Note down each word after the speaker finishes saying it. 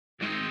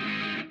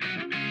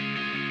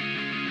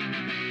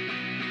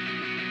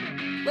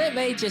Let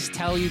me just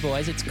tell you,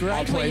 boys, it's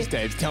great. Oh, please,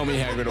 Dave, tell me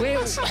how good it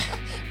was.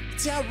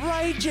 It's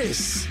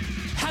outrageous.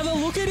 Have a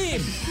look at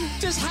him.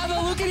 Just have a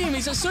look at him.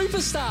 He's a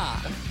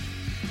superstar.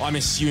 I'm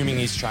assuming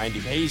he's trained.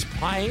 If he's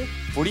playing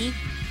footy,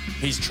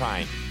 he's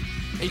trained.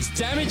 It's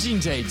damaging,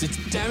 Jeeves. It's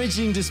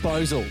damaging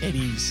disposal. It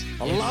is.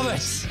 I love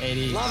it. It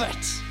is. Love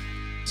it.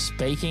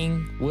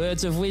 Speaking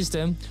words of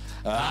wisdom.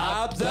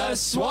 Up the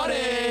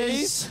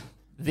Swannies!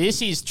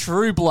 This is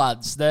True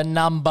Bloods, the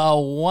number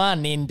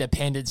one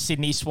independent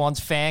Sydney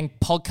Swans fan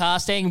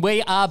podcasting.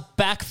 We are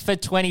back for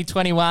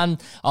 2021.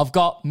 I've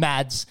got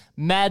Mads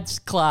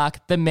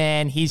Clark, the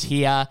man. He's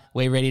here.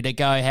 We're ready to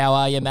go. How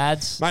are you,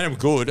 Mads? Mate, I'm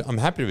good. I'm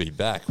happy to be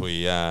back.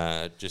 We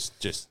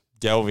just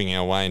delving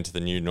our way into the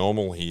new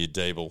normal here,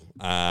 Deeble,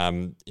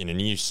 in a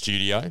new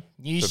studio.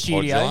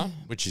 Podular,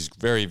 which is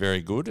very, very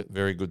good.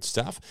 Very good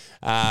stuff.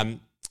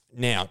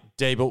 Now,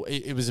 Deeble,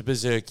 it was a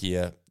berserk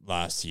year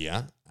last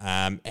year.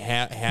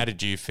 How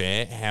did you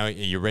fare? How are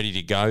you ready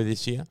to go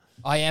this year?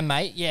 I am,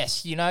 mate.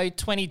 Yes,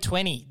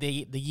 2020,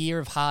 the year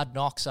of hard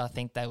knocks, I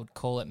think they would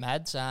call it,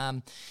 Mads.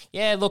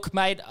 Look,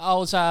 mate, I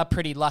was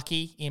pretty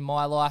lucky in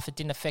my life. It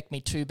didn't affect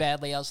me too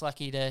badly. I was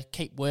lucky to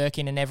keep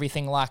working and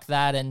everything like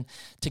that, and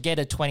to get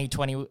a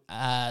 2020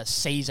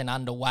 season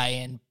underway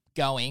and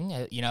going.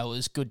 It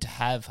was good to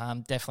have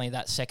definitely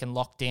that second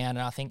lockdown, and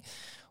I think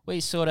we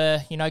sort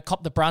of,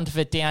 copped the brunt of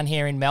it down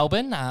here in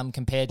Melbourne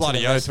compared to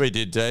bloody oath we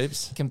did,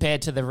 Deebs.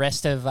 Compared to the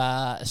rest of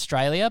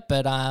Australia.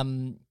 But,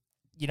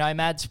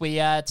 Mads,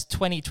 it's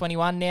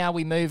 2021 now.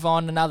 We move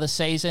on another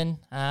season.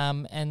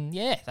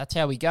 That's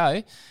how we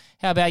go.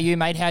 How about you,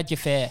 mate? How'd you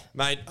fare?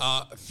 Mate,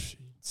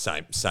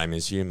 same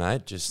as you,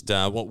 mate. Just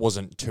what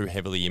wasn't too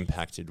heavily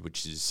impacted,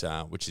 which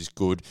is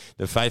good.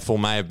 The faithful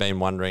may have been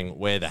wondering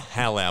where the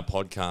hell our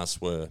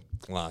podcasts were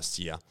last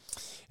year.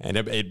 And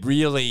it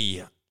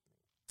really...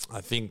 I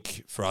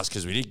think for us,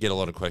 because we did get a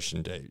lot of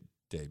questions,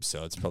 Deb,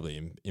 so it's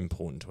probably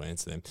important to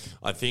answer them.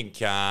 I think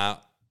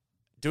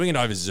doing it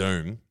over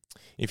Zoom,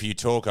 if you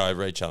talk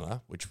over each other,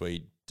 which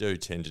we do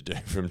tend to do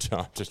from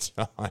time to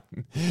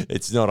time,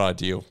 it's not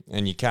ideal.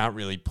 And you can't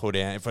really put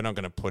out, if we're not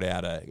going to put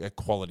out a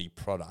quality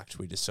product,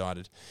 we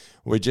decided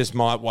we just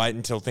might wait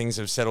until things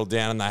have settled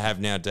down, and they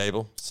have now,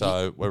 Deeble.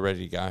 So we're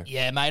ready to go.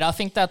 Yeah, mate, I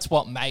think that's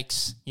what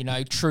makes,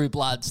 True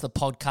Bloods, the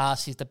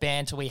podcast, is the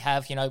banter we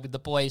have, with the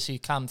boys who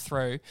come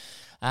through.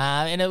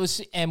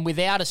 And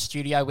without a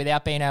studio,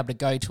 without being able to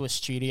go to a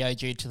studio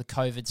due to the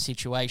COVID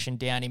situation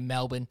down in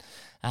Melbourne,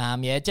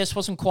 it just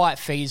wasn't quite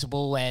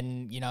feasible,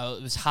 and,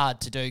 it was hard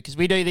to do because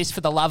we do this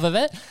for the love of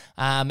it,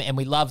 and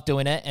we love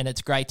doing it, and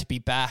it's great to be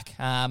back,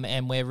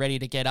 and we're ready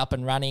to get up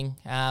and running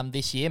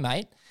this year,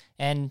 mate.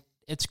 And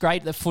it's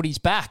great that footy's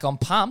back. I'm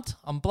pumped.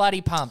 I'm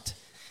bloody pumped.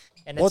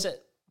 And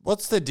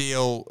what's the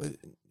deal?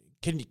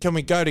 Can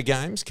we go to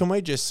games? Can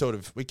we just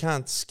we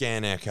can't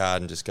scan our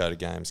card and just go to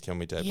games, can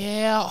we, Dave?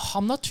 Yeah,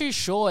 I'm not too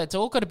sure. It's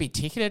all got to be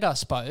ticketed, I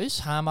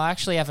suppose. I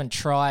actually haven't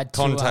tried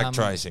contact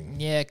tracing.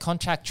 Yeah,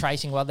 contact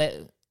tracing. Well,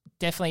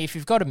 definitely, if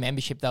you've got a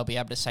membership, they'll be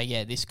able to say,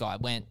 yeah, this guy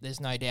went.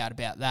 There's no doubt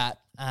about that.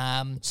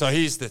 So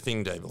here's the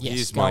thing, Dave. Yes,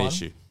 here's my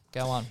issue.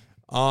 Go on.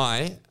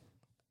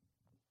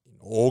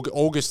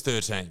 August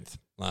 13th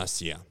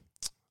last year,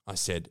 I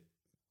said,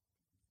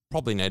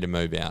 probably need to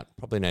move out,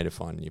 probably need to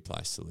find a new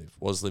place to live.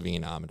 Was living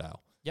in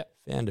Armadale. Yep.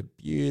 Found a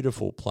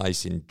beautiful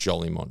place in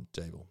Jollymont,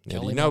 Deeble.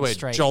 Now, do you know Jollymont where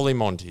Street.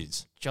 Jollymont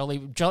is?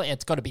 Jolly,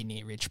 it's got to be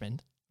near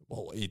Richmond.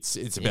 Well,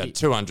 it's about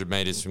 200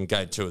 metres from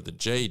gate 2 of the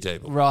G,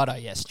 Deeble. Righto,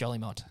 yes,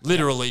 Jollymont.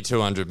 Literally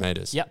 200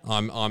 metres. Yep.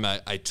 I'm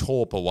a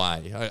torp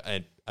away,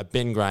 a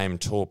Ben Graham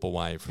torp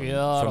away from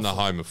the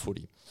home of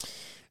footy.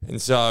 And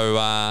so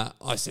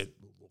I said,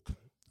 look, I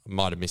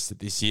might have missed it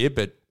this year,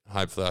 but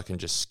hopefully I can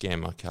just scan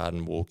my card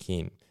and walk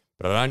in.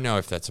 But I don't know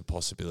if that's a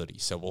possibility,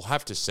 so we'll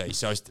have to see.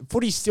 So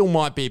footy still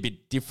might be a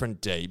bit different,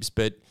 Deebs,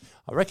 but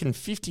I reckon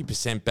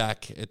 50%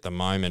 back at the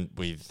moment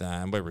with,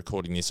 we're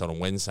recording this on a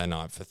Wednesday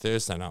night for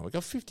Thursday night. We've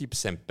got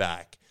 50%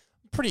 back.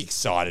 Pretty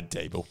excited,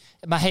 Deeble.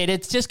 Mate,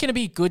 it's just going to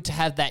be good to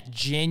have that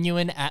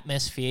genuine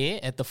atmosphere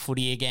at the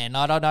footy again.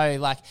 I don't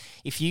know,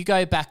 if you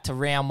go back to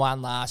round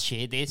one last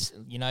year, the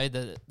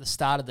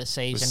start of the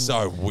season. It was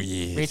so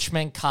weird.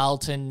 Richmond,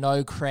 Carlton,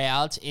 no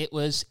crowds. It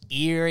was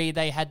eerie.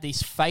 They had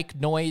this fake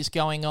noise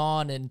going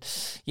on, and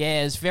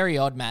it was very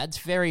odd, Mads.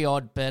 Very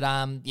odd. But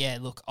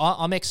look,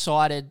 I'm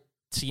excited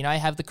to,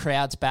 have the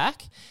crowds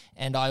back.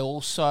 And I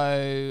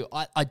also,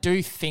 I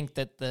do think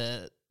that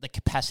the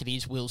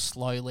capacities will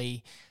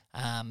slowly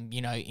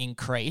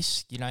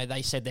increase.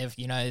 They said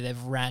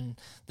they've ran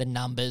the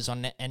numbers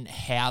on and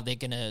how they're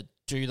going to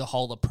do the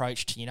whole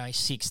approach to,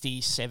 60,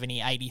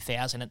 70,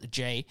 80,000 at the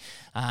G.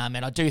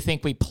 And I do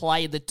think we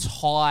play the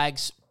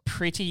Tigers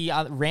pretty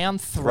round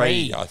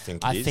three, I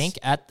think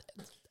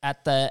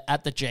at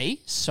the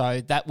G. So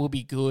that will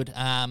be good,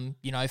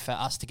 for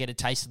us to get a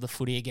taste of the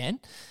footy again.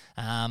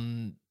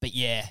 But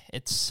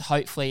it's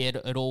hopefully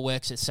it all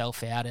works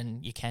itself out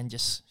and you can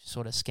just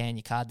sort of scan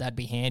your card. That'd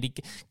be handy.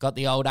 Got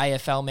the old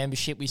AFL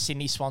membership with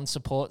Sydney Swans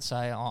support, so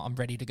I'm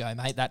ready to go,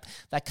 mate.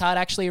 That card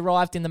actually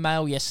arrived in the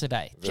mail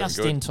yesterday,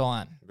 in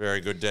time. Very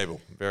good, Deeble.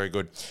 Very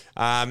good.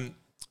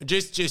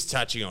 Just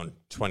touching on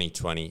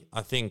 2020,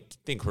 I think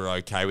we're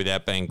okay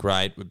without being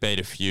great. We beat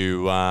a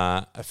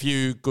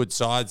few good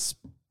sides.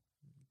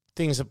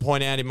 Things to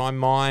point out in my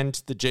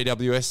mind: the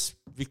GWS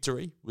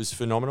victory was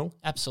phenomenal.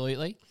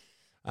 Absolutely.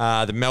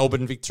 The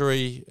Melbourne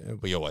victory,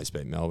 we always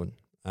beat Melbourne.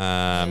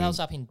 That was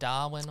up in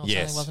Darwin or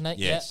something, wasn't it?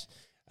 Yes.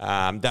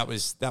 Yep. That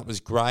was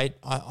great.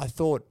 I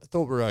thought we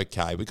were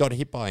okay. We got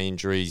hit by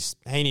injuries.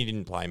 Heaney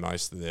didn't play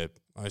most of the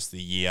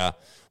year.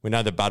 We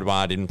know that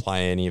Budwar didn't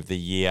play any of the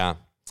year.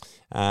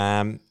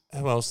 Who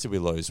else did we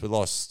lose? We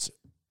lost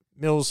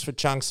Mills for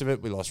chunks of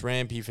it. We lost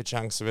Rampy for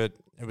chunks of it.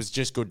 It was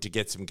just good to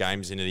get some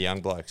games into the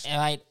young blokes.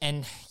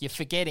 And you're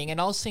forgetting, and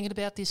I was thinking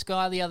about this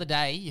guy the other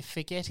day, you're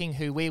forgetting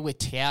who we were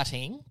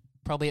touting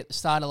probably at the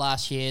start of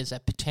last year as a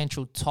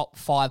potential top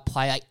 5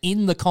 player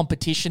in the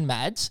competition,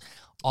 Mads.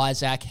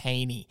 Isaac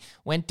Heaney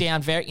went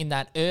down in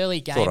that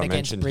early game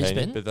against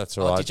Brisbane. Heaney, but that's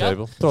all right,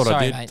 Jable.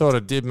 Sorry, Thought I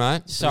did,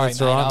 mate. Sorry,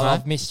 that's mate. all right,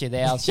 I've missed you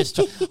there.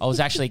 I was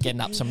actually getting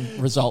up some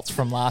results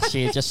from last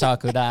year just so I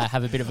could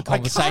have a bit of a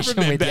conversation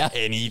with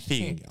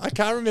you. I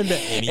can't remember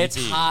anything.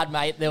 It's hard,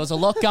 mate. There was a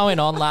lot going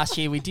on last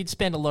year. We did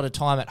spend a lot of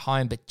time at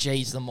home, but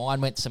geez, the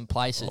mind went some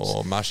places.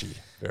 Oh, mushy.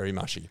 Very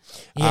mushy.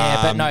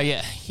 Yeah, but no,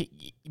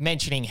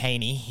 mentioning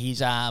Heaney,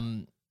 he's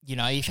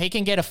if he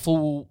can get a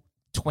full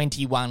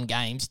 21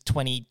 games,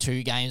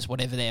 22 games,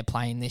 whatever they're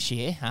playing this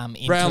year.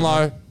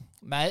 Brownlow.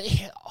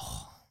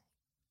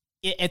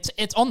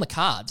 It's on the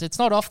cards. It's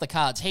not off the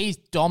cards. He's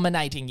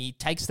dominating. He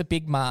takes the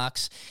big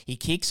marks. He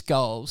kicks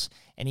goals,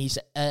 and he's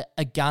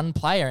a gun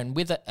player. And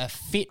with a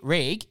fit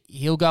rig,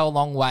 he'll go a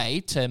long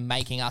way to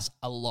making us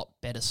a lot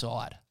better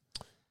side.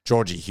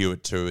 Georgie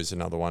Hewitt, too, is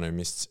another one who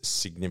missed a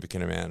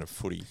significant amount of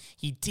footy.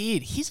 He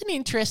did. He's an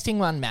interesting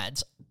one,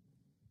 Mads.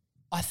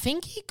 I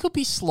think he could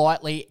be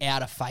slightly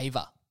out of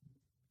favour.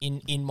 In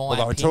my opinion.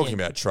 They were talking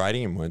about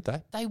trading him, weren't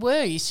they? They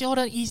were.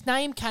 His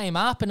name came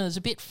up and it was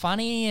a bit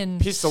funny and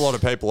pissed a lot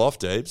of people off,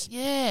 Deebs.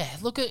 Yeah,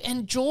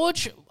 and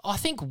George, I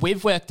think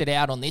we've worked it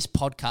out on this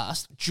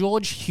podcast.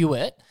 George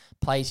Hewitt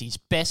plays his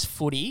best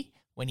footy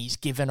when he's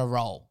given a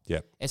role.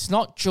 Yep. It's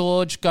not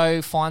George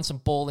go find some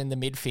ball in the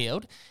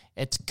midfield.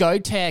 It's go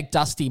tag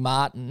Dusty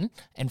Martin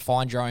and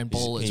find your own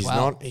ball as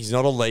well. He's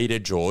not a leader,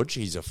 George.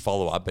 He's a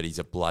follower, but he's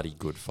a bloody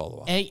good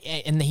follower.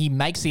 And he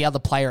makes the other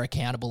player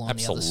accountable on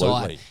the other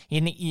side.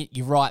 And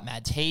you're right,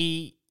 Mads.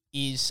 He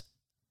is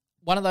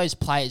one of those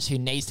players who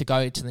needs to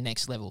go to the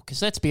next level.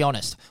 Because let's be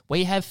honest,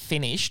 we have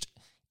finished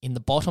in the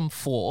bottom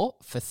 4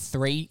 for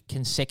 3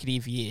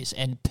 consecutive years.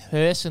 And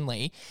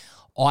personally,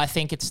 I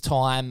think it's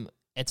time.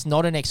 It's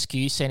not an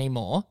excuse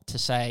anymore to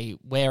say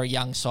we're a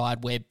young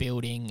side, we're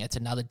building, it's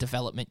another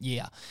development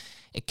year.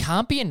 It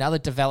can't be another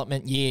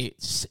development year.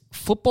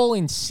 Football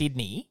in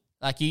Sydney,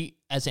 like you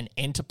as an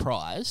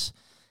enterprise,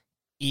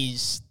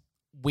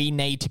 we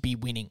need to be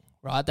winning,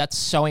 right? That's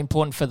so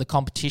important for the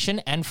competition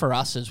and for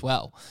us as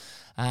well.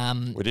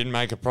 We didn't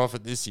make a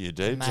profit this year,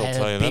 Deebs, I'll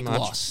tell you that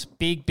much.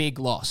 Big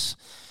loss.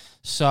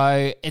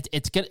 So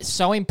it's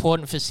so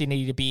important for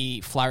Sydney to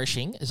be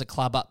flourishing as a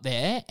club up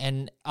there,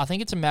 and I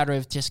think it's a matter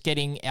of just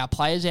getting our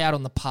players out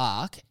on the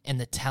park and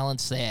the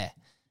talent's there.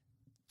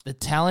 The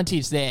talent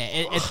is there.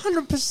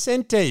 100%,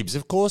 Deebs.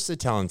 Of course the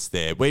talent's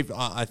there.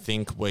 I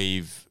think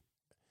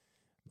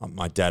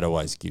my dad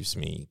always gives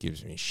me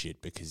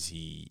shit because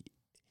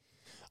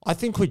I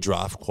think we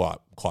draft quite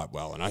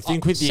well, and I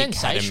think with the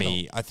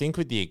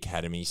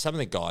academy, some of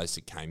the guys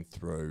that came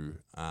through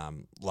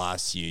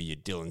last year, your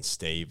Dylan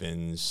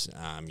Stevens,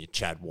 your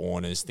Chad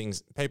Warners,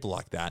 people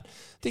like that.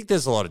 I think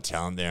there's a lot of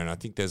talent there, and I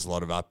think there's a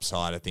lot of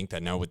upside. I think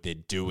they know what they're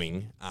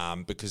doing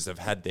because they've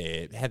had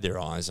their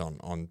eyes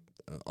on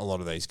a lot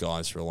of these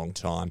guys for a long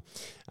time,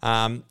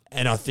 and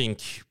I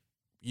think.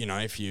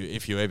 If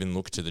you even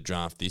look to the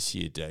draft this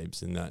year,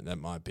 Deebs, and that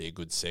might be a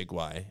good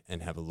segue,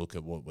 and have a look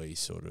at what we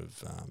sort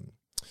of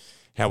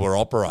how we're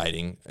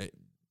operating.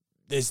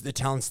 The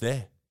talent's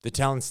there. The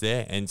talent's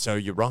there, and so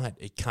you're right.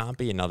 It can't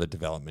be another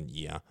development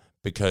year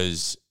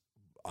because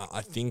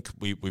I think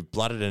we've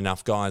blooded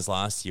enough guys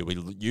last year. We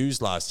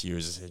used last year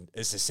as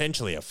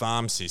essentially a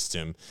farm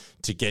system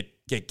to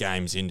get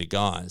games into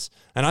guys,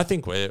 and I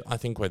think we're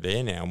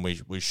there now, and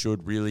we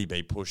should really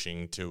be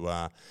pushing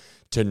to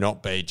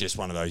not be just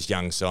one of those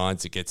young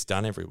sides that gets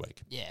done every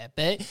week. Yeah,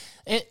 but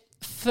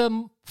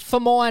for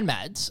mine,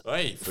 Mads.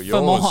 Hey, for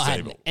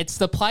mine, it's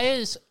the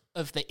players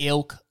of the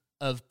ilk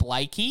of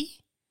Blakey,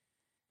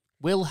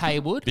 Will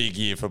Haywood. Big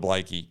year for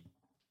Blakey.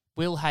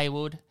 Will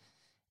Haywood.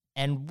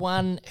 And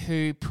one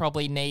who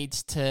probably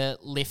needs to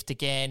lift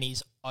again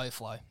is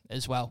Oflo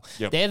as well.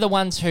 Yep. They're the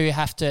ones who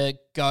have to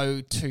go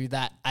to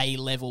that A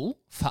level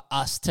for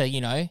us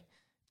to,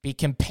 be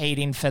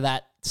competing for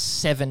that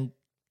 7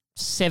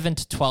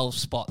 to 12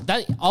 spot.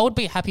 I would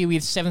be happy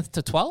with 7th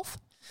to 12th.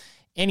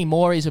 Any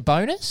more is a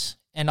bonus,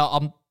 and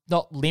I'm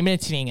not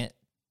limiting it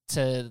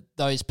to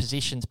those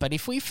positions. But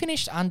if we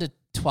finished under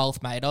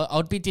 12th, mate,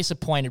 I'd be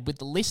disappointed with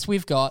the list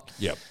we've got.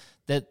 Yep.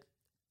 That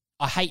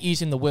I hate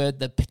using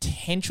the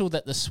potential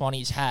that the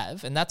Swannies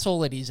have, and that's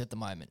all it is at the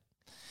moment.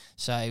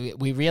 So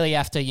we really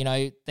have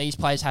to, these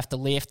players have to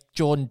lift.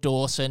 Jordan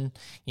Dawson,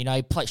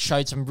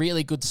 showed some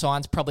really good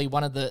signs. Probably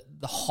one of the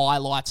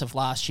highlights of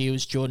last year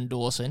was Jordan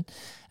Dawson.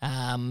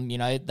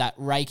 That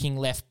raking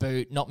left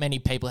boot. Not many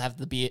people have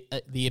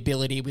the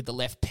ability with the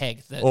left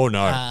peg that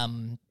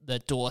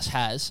that Dawes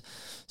has.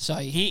 So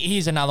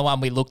here's another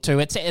one we look to.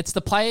 It's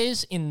the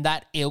players in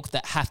that ilk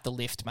that have to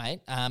lift, mate.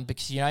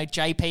 Because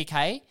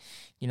JPK.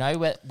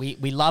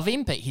 We love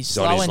him, but he's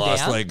slowing down. On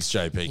his last legs,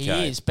 JPK.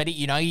 He is, but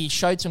he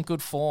showed some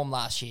good form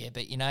last year.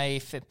 But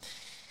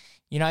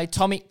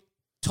Tommy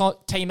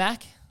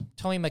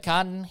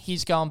McCartan,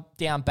 he's going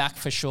down back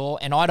for sure,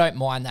 and I don't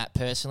mind that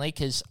personally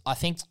because I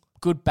think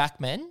good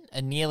backmen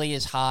are nearly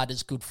as hard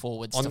as good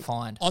forwards to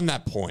find. On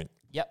that point,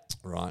 yep,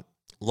 right.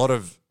 A lot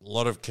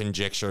of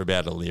conjecture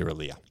about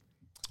Aliir.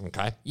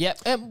 Okay.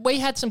 Yep, we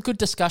had some good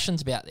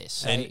discussions about this.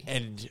 So.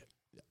 And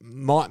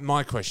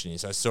my question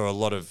is, I saw a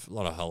lot of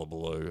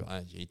hullabaloo.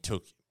 He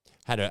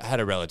had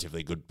a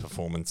relatively good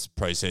performance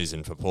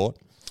pre-season for Port.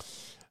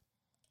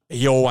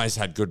 He always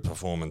had good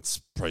performance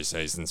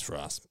pre-seasons for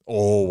us.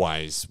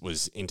 Always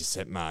was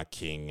intercept mark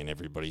king, and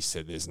everybody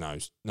said there's no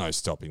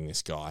stopping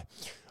this guy.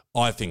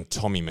 I think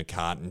Tommy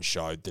McCartan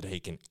showed that he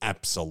can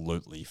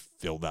absolutely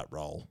fill that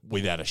role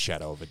without a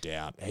shadow of a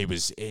doubt. It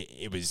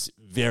was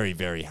very,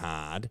 very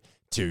hard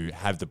to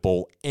have the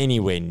ball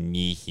anywhere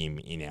near him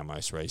in our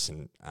most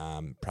recent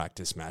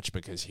practice match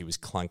because he was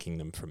clunking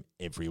them from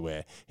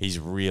everywhere. He's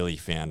really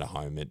found a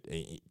home at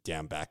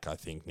down back, I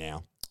think,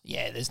 now.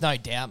 Yeah, there's no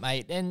doubt,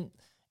 mate. And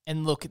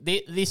look,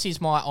 this is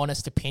my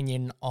honest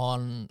opinion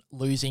on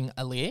losing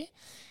Aliir.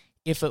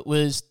 If it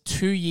was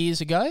 2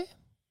 years ago,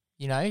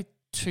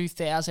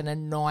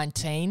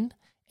 2019,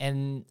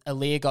 and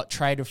Aliir got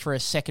traded for a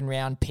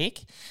second-round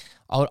pick,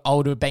 I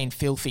would have been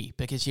filthy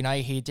because,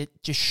 he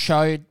just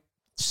showed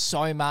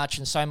so much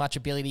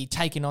ability,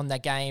 taking on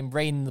that game,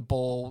 reading the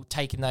ball,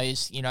 taking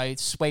those,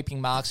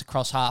 sweeping marks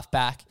across half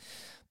back.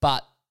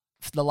 But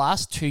for the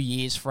last 2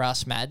 years for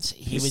us, Mads,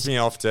 he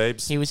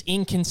was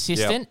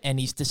inconsistent, and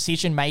his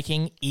decision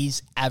making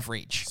is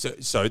average.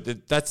 So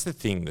that's the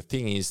thing. The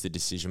thing is the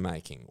decision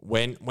making.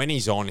 When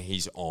he's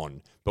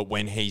on, but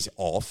when he's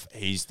off,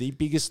 he's the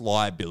biggest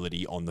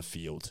liability on the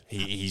field.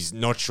 He's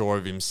not sure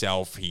of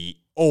himself. He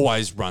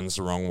always runs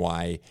the wrong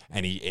way,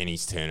 and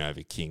he's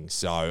turnover king.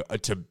 So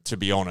to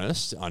be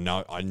honest, I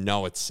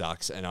know it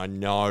sucks, and I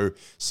know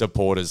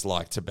supporters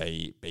like to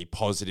be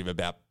positive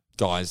about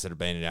guys that have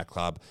been at our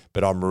club,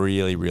 but I'm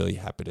really, really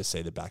happy to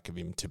see the back of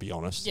him, to be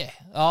honest. Yeah,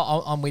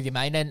 I'm with you,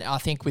 mate. And I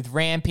think with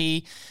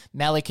Rampy,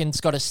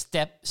 Malikan's got to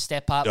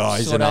step up. Oh,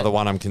 he's another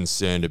one I'm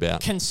concerned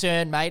about.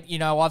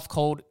 Mate. I've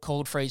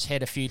called for his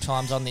head a few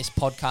times on this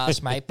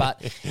podcast, mate,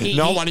 but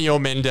not one of your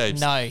men, Deeps.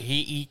 No,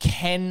 he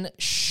can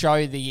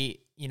show the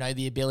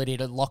ability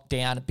to lock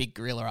down a big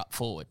gorilla up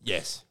forward.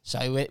 Yes.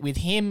 So with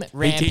him,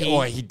 Rampy...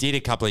 He did a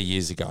couple of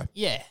years ago.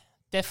 Yeah,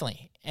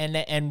 definitely.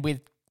 And with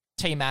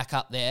T-Mac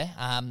up there,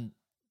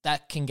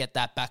 that can get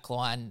that back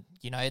line.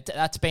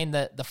 That's been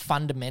the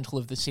fundamental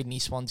of the Sydney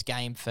Swans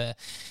game for,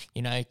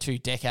 2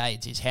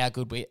 decades is how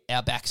good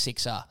our back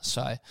six are.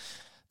 So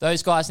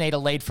those guys need a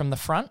lead from the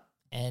front,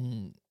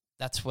 and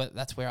that's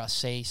where I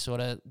see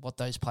sort of what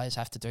those players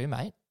have to do,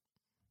 mate.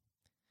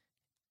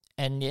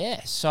 And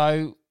yeah,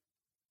 so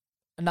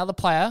another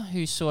player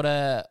who sort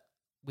of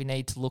we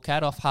need to look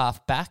at off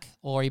half back,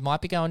 or he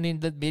might be going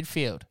into the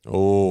midfield.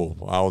 Oh,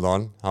 hold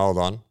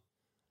on.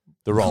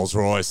 The Rolls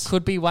Royce.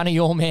 Could be one of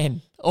your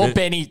men. Or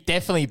Benny,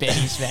 definitely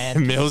Benny's man.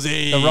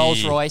 Millsy. The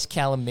Rolls Royce,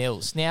 Callum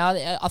Mills. Now,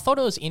 I thought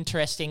it was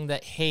interesting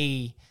that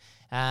he,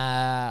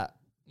 got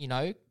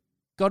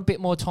a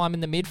bit more time in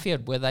the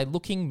midfield. Were they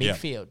looking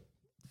midfield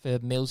for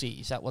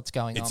Millsy? Is that what's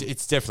going on?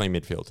 It's definitely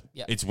midfield.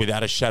 Yep. It's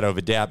without a shadow of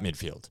a doubt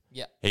midfield.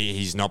 Yeah.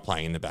 He's not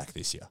playing in the back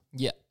this year.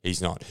 Yeah.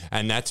 He's not.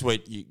 And that's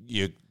what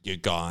your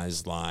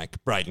guys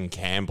like Braden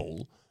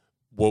Campbell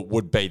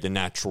would be the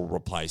natural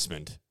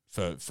replacement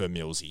for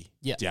Millsy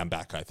down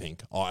back, I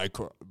think,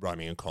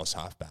 roaming across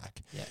half back.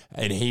 Yeah.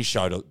 And he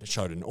showed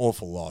an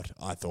awful lot,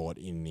 I thought,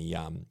 in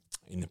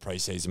the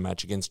preseason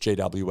match against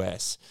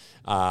GWS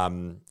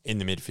in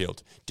the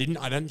midfield.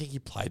 I don't think he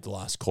played the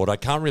last quarter. I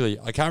can't really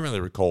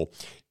recall.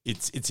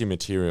 It's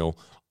immaterial.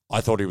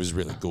 I thought he was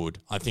really good.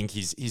 I think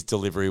his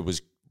delivery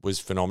was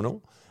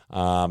phenomenal.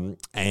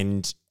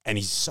 And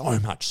he's so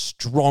much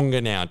stronger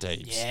now,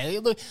 Deeps. Yeah,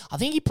 look, I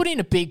think he put in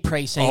a big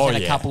preseason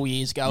a couple of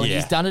years ago, and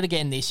he's done it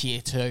again this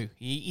year too.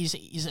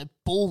 He's a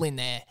ball in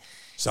there.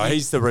 So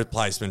he's the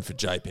replacement for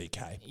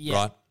JPK,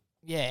 right?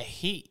 Yeah,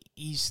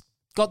 he's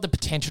got the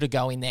potential to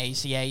go in there.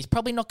 He's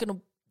probably not going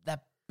to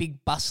that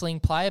big bustling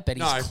player, but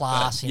he's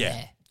class in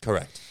there.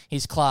 Correct.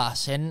 He's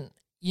class, and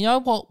you know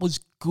what was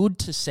good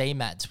to see,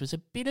 Mads, was a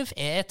bit of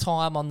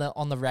airtime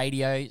on the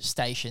radio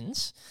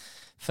stations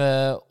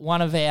for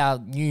one of our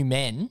new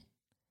men.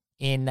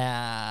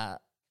 I've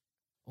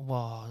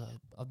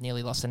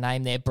nearly lost the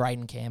name there,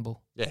 Braden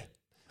Campbell. Yeah.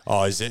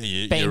 Oh, is it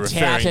you're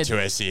referring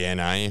to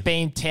SEN, are you?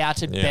 Being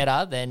touted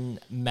better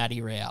than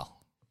Matty Rowell.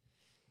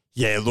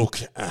 Yeah, look,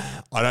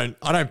 I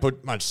don't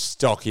put much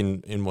stock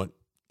in what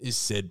is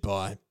said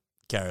by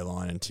Gary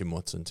Lyon and Tim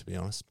Watson, to be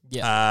honest.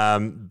 Yeah.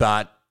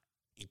 But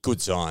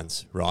good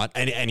signs, right?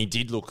 And he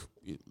did look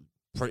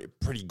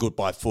pretty good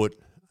by foot.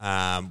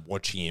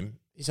 Watching him,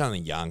 he's only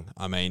young.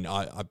 I mean,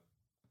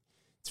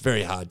 it's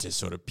very hard to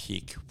sort of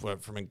pick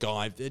from a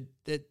guy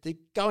that they're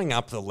going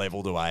up the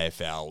level to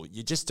AFL.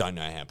 You just don't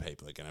know how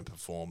people are going to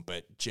perform.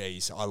 But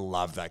geez, I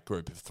love that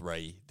group of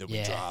three that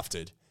we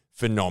drafted.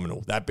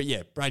 Phenomenal. But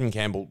yeah, Braden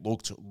Campbell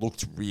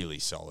looked really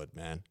solid,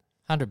 man.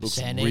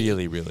 100%.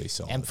 Really, really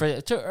solid. And for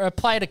a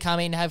player to come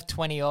in, have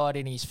 20-odd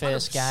in his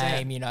first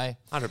 100%. game,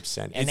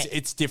 100%.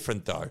 It's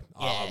different, though.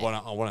 Yeah.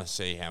 I want to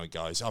see how it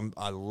goes.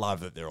 I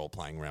love that they're all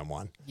playing round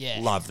one. Yeah.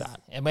 Love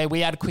that. And we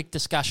had a quick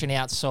discussion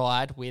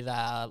outside with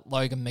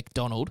Logan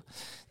McDonald.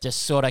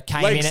 Just sort of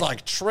came Legs in.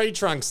 like tree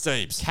trunk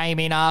steeps. Came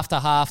in after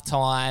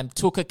halftime,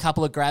 took a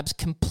couple of grabs,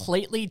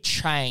 completely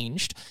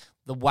changed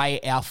the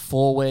way our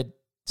forward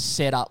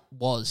setup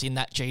was in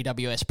that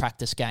GWS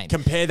practice game.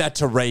 Compare that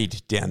to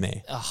Reid down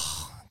there.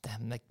 Oh,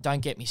 damn, don't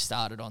get me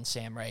started on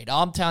Sam Reid.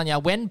 I'm telling you,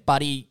 when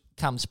Buddy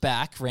comes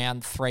back,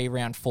 round 3,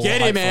 round 4,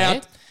 get him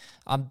out.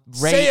 I'm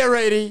ready. See you,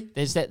 Reedy.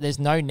 There's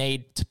no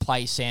need to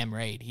play Sam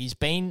Reid. He's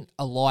been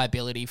a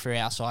liability for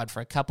our side for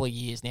a couple of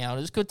years now.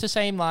 It was good to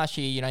see him last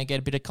year, get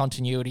a bit of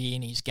continuity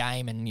in his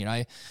game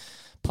and,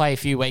 play a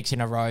few weeks in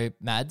a row,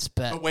 Mads.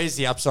 But where's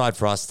the upside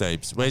for us,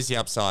 Steves? Where's the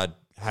upside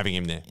having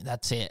him there?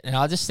 That's it. And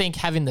I just think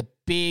having the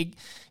big,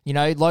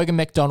 Logan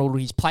McDonald,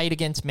 he's played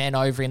against men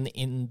over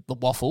in the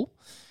Waffle.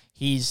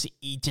 He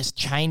just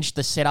changed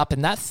the setup.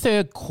 And that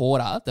third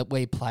quarter that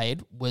we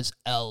played was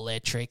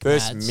electric.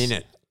 First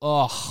minute.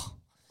 Oh.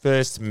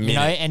 First minute.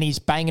 And he's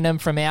banging them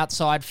from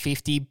outside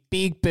 50.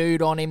 Big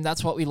boot on him.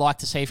 That's what we like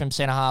to see from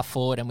centre half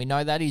forward. And we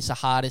know that is the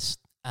hardest,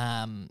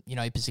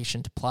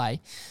 position to play.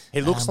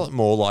 He looks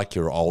more like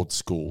your old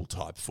school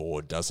type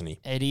forward, doesn't he?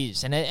 It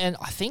is. And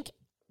I think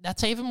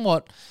that's even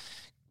what,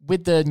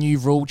 with the new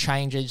rule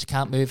changes, you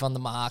can't move on the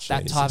mark,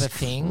 that type of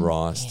thing.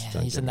 Christ,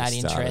 isn't that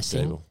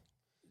interesting?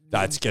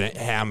 That's going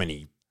to, how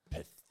many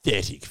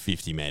pathetic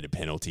 50-metre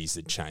penalties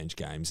that change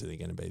games are there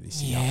going to be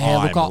this year?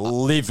 I'm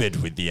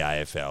livid with the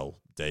AFL,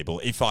 Deeble.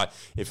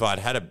 If I'd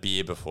had a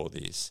beer before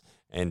this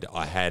and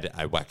I had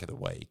a whack of the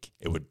week,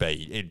 it would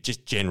be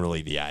just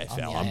generally the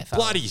AFL. I'm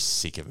bloody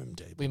sick of them,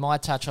 Deeble. We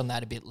might touch on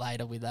that a bit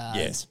later with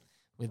yes.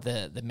 with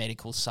the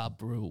medical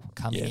sub rule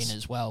coming in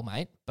as well,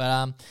 mate.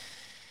 But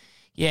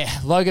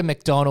Logan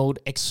McDonald,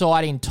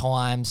 exciting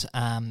times,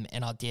 and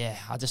I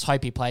just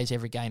hope he plays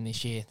every game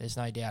this year. There's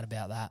no doubt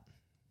about that.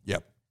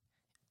 Yep.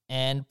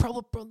 And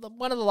probably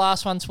one of the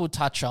last ones we'll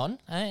touch on,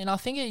 and I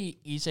think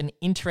he's an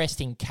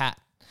interesting cat,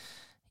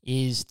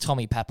 is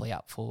Tommy Papley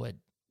up forward.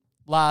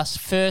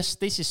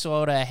 This is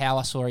sort of how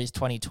I saw his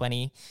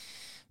 2020.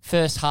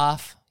 First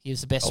half, he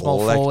was the best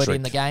small forward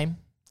in the game.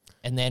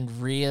 And then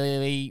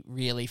really,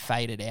 really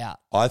faded out.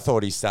 I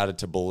thought he started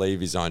to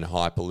believe his own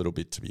hype a little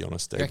bit, to be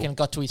honest. You reckon it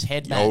got to his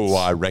head, Mads? Oh,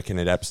 I reckon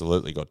it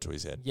absolutely got to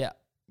his head. Yeah.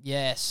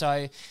 Yeah,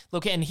 so,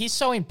 look, and he's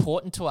so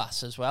important to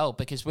us as well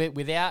because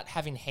without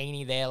having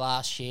Heaney there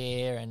last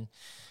year and,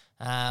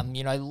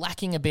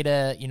 lacking a bit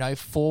of,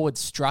 forward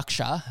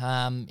structure,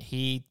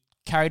 he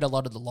carried a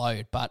lot of the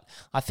load. But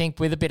I think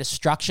with a bit of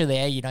structure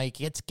there, he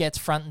gets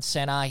front and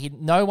centre.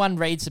 No one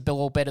reads the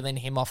ball better than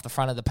him off the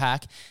front of the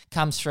pack.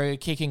 Comes through,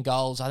 kicking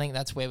goals. I think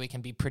that's where we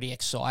can be pretty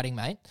exciting,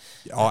 mate.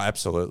 Oh,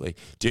 absolutely.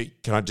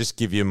 Can I just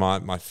give you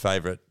my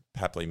favourite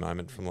Papley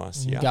moment from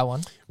last year? Go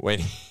on.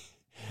 When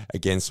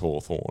against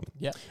Hawthorn.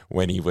 Yeah.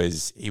 When he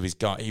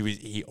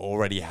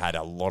already had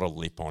a lot of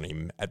lip on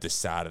him at the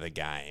start of the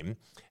game.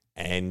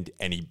 And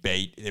he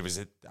beat,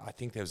 I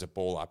think there was a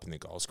ball up in the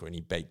goal score and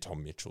he beat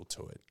Tom Mitchell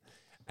to it.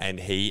 And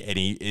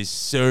he as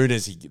soon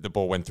as the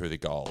ball went through the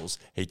goals,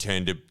 he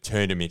turned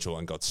to Mitchell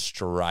and got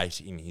straight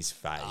in his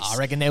face. I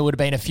reckon there would have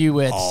been a few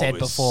words said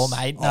before,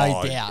 mate.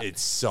 No doubt.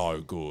 It's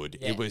so good.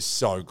 Yeah. It was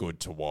so good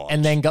to watch.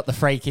 And then got the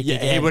free kick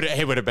again.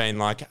 He would have been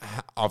like,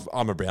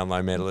 I'm a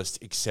Brownlow medalist,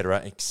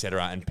 etc.,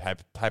 etc. And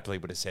Papley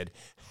would have said,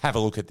 have a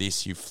look at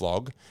this, you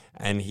flog.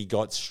 And he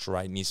got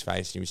straight in his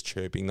face and he was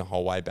chirping the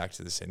whole way back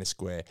to the centre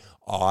square.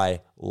 I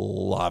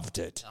loved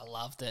it. I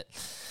loved it.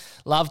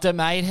 Loved it,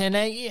 mate.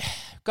 And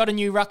got a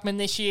new ruckman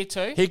this year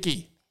too.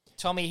 Hickey.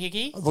 Tommy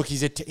Hickey. Look,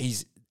 he's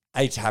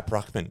a tap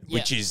ruckman,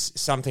 which is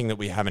something that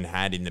we haven't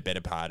had in the better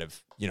part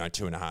of,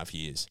 2.5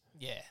 years.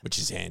 Yeah. Which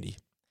is handy.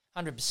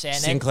 100%.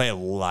 Sinclair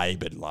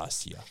laboured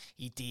last year.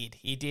 He did.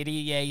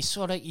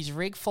 His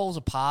rig falls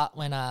apart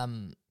when,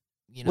 well,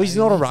 he's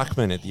not a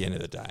ruckman at the end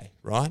of the day,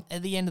 right?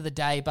 At the end of the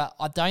day, but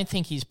I don't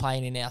think he's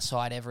playing in our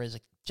side ever as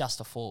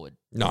just a forward.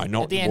 No,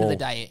 not at the end of the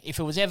day. If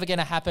it was ever going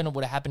to happen, it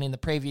would have happened in the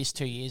previous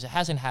 2 years. It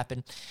hasn't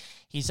happened.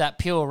 He's that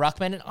pure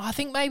ruckman. And I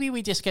think maybe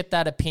we just get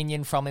that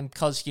opinion from him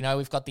because,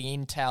 we've got the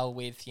intel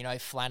with,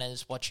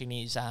 Flanners watching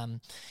his,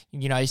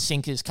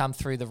 sinkers come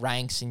through the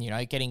ranks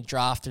and, getting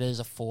drafted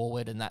as a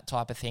forward and that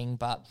type of thing.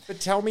 But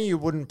tell me you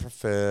wouldn't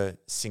prefer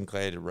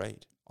Sinclair to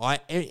Reid.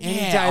 Any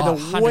day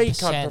of the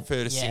week I'd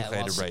prefer to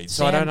Sinclair to Reid.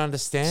 So I don't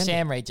understand.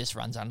 Sam Reid just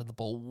runs under the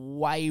ball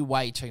way,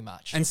 way too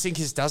much. And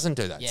Sinkers doesn't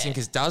do that. Yeah.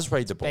 Sinkers does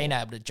read the ball. Being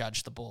able to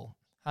judge the ball,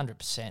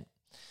 100%.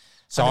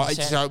 So,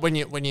 100%. so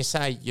when you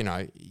say,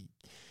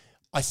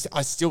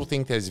 I still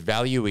think there's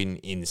value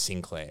in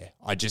Sinclair.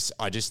 I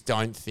just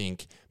don't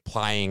think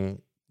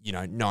playing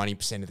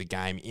 90% of the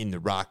game in the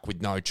ruck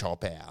with no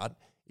chop out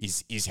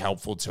is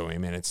helpful to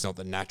him, and it's not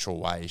the natural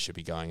way he should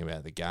be going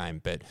about the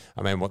game. But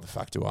I mean, what the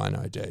fuck do I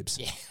know, Deebs?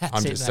 Yeah,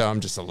 I'm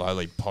just a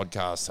lowly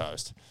podcast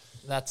host.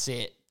 That's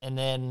it. And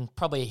then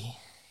probably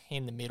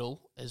in the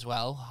middle as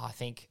well, I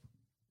think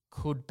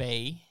could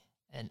be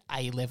an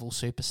A-level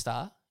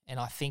superstar, and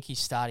I think he's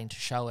starting to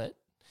show it.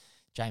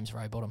 James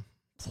Rowbottom.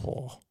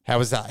 Oh, how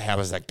was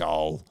that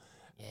goal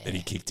that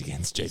he kicked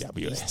against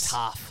GWS? He's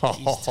tough.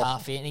 He's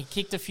tough. And he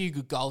kicked a few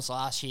good goals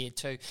last year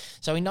too.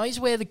 So he knows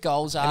where the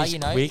goals are, and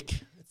he's quick.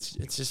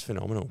 It's just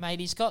phenomenal. Mate,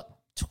 he's got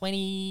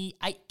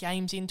 28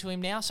 games into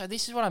him now. So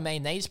this is what I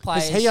mean. These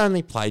players... Because he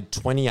only played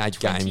 28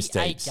 games,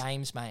 28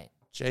 games, mate.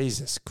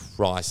 Jesus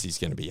Christ, he's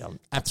going to be an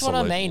absolute That's what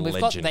I mean. We've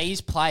legend. got these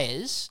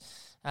players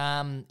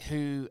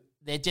who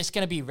they're just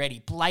going to be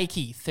ready.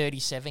 Blakey,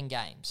 37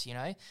 games,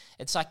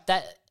 It's like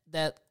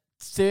that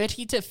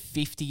 30 to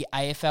 50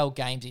 AFL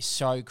games is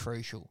so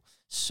crucial.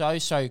 So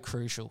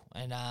crucial.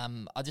 And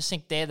I just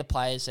think they're the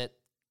players that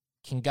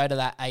can go to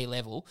that A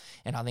level,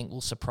 and I think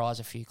will surprise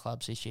a few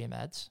clubs this year,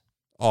 Mads.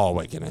 Oh,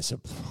 we're going to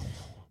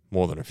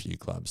more than a few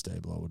clubs,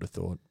 Dable, I would have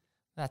thought.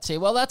 That's it.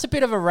 Well, that's a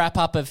bit of a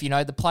wrap-up of,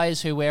 the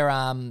players who we're,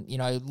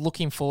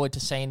 looking forward to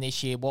seeing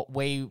this year, what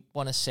we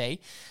want to see.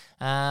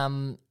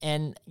 And,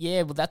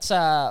 yeah, well,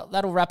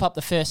 that'll wrap up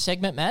the first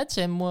segment, Mads,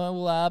 and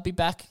we'll be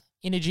back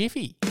in a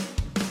jiffy.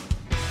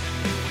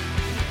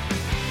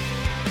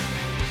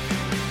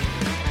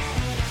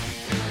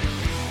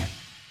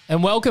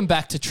 And welcome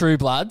back to True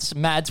Bloods.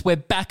 Mads, we're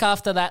back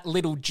after that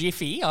little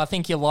jiffy. I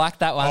think you like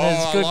that one.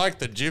 I like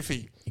the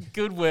jiffy.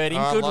 Good wording,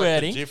 good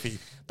wording. The jiffy.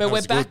 But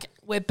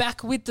we're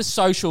back with the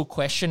social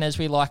question, as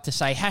we like to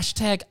say.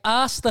 Hashtag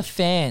Ask the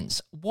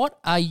Fans. What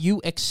are you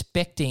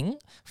expecting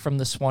from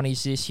the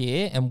Swannies this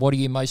year, and what are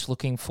you most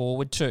looking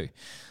forward to?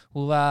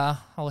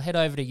 Well, I'll head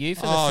over to you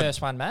for the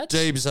first one, Mads.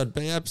 Deebs, I'd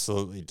be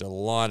absolutely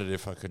delighted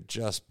if I could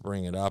just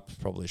bring it up.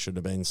 Probably should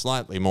have been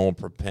slightly more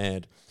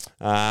prepared.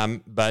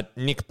 But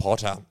Nick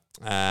Potter,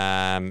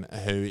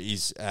 who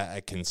is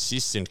a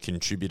consistent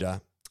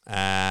contributor,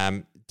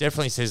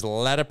 definitely says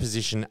ladder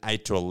position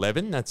 8 to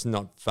 11. That's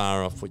not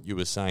far off what you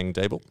were saying,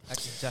 Deeble.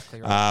 That's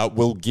exactly right.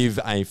 Will give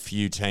a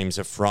few teams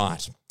a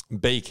fright.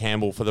 B.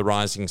 Campbell for the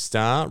Rising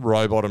Star.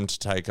 Rowbottom to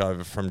take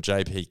over from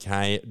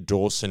JPK.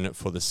 Dawson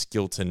for the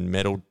Skilton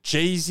medal.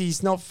 Geez,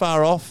 he's not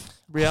far off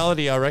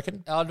reality, I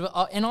reckon.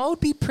 And I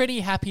would be pretty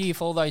happy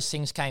if all those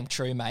things came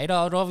true, mate.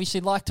 I would obviously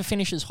like to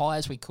finish as high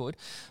as we could.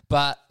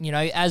 But,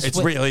 It's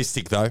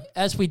realistic, though.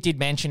 As we did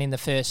mention in the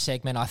first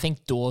segment, I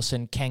think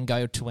Dawson can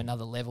go to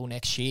another level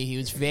next year. He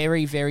was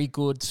very, very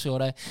good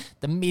sort of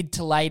the mid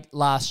to late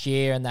last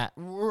year, and that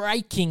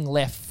raking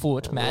left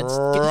foot, Mads.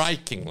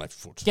 Raking left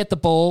foot. Get the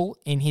ball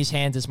in his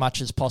hands as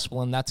much as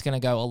possible, and that's going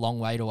to go a long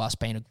way to us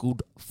being a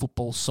good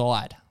football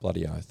side.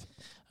 Bloody oath.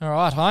 All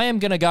right, I am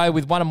going to go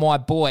with one of my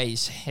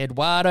boys,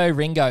 Eduardo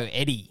Ringo,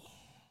 Eddie.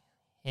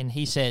 And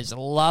he says,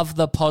 love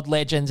the pod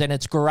legends, and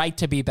it's great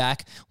to be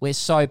back. We're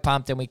so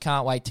pumped, and we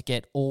can't wait to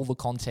get all the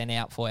content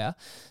out for you.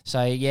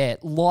 So, yeah,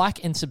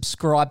 like and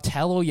subscribe.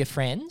 Tell all your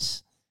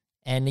friends.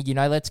 And,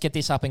 let's get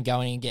this up and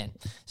going again.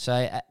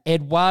 So,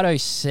 Eduardo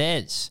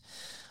says,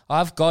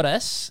 I've got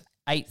us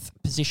 8th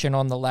position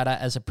on the ladder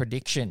as a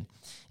prediction.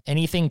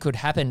 Anything could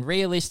happen.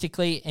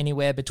 Realistically,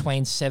 anywhere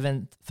between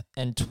 7th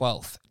and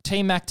 12th.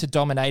 T-Mac to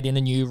dominate in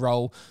a new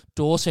role.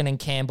 Dawson and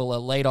Campbell a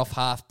lead-off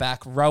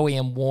half-back. Rowie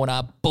and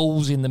Warner,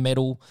 Bulls in the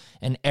middle.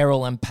 And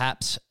Errol and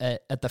Paps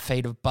at the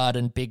feet of Bud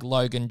and Big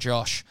Logan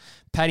Josh.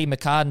 Paddy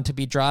McCartan to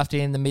be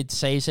drafted in the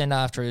mid-season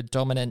after a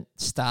dominant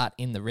start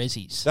in the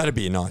Rezzies. That'd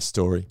be a nice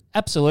story.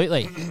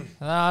 Absolutely.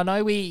 I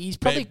know he's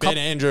probably... Ben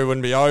Andrew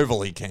wouldn't be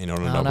overly keen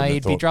on it. I know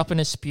he'd be dropping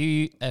a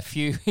few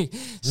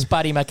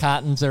Spuddy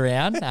McCartans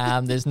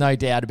around. There's no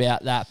doubt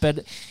about that.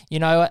 But,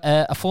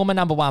 a former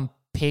number one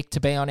pick to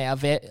be on our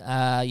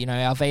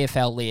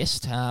VFL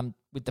list,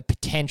 with the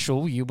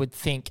potential, you would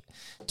think,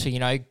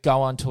 to,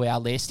 go onto our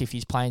list if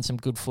he's playing some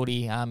good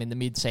footy in the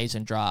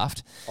mid-season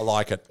draft. I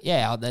like it.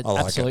 Yeah,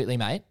 absolutely,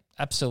 mate.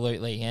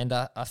 Absolutely. And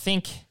I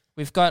think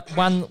we've got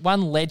one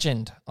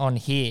legend on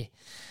here,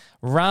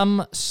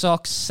 Rum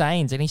Socks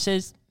Sains, and he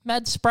says,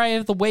 Mad Spray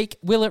of the Week,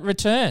 will it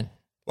return?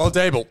 Well,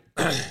 Dable,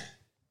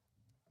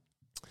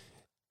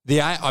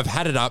 I've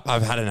had enough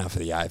of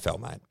the AFL,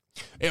 mate.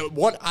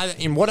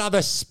 In what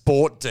other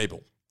sport,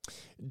 Dable,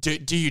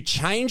 do you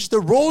change the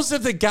rules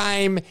of the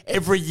game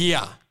every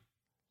year?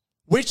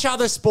 Which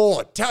other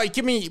sport?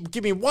 Give me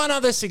one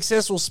other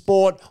successful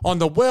sport on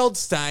the world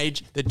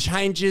stage that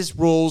changes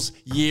rules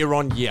year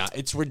on year.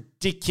 It's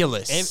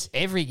ridiculous.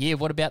 Every year.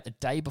 What about the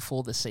day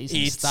before the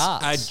season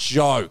starts? It's a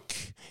joke.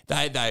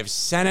 They've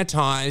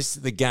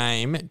sanitized the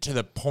game to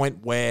the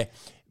point where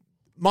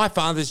my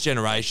father's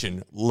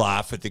generation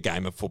laugh at the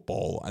game of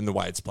football and the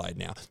way it's played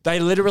now. They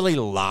literally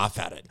laugh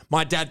at it.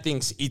 My dad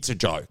thinks it's a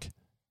joke.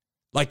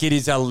 Like it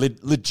is a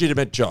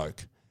legitimate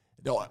joke.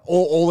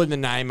 All in the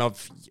name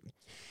of...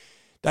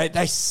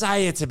 They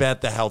say it's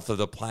about the health of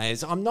the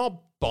players. I'm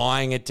not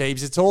buying it,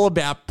 Deebs. It's all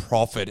about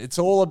profit. It's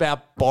all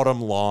about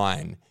bottom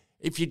line.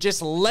 If you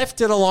just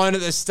left it alone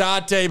at the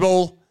start,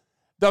 Deeble,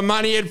 the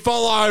money would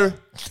follow.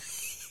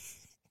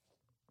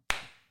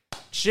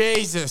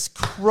 Jesus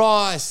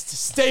Christ.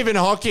 Stephen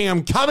Hawking,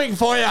 I'm coming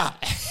for you.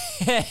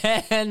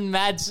 And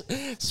Mad's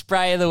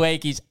spray of the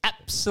week is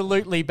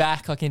absolutely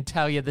back. I can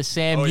tell you, the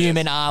Sam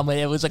Newman arm where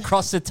it was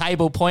across the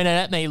table pointing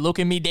at me,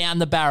 looking me down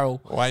the barrel.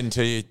 Wait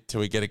until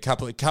we get a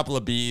couple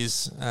of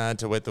beers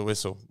to wet the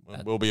whistle.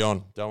 We'll be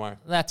on. Don't worry.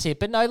 That's it.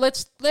 But no,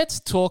 let's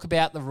talk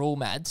about the rule,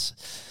 Mads.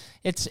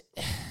 It's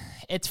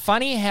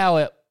funny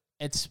how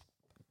it's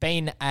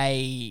been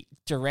a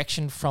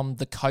direction from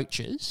the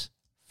coaches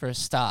for a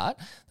start.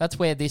 That's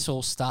where this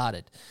all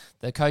started.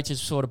 The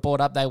coaches sort of brought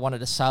up they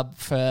wanted a sub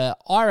for,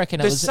 I reckon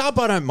it was... The sub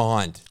I don't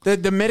mind.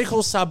 The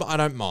medical sub I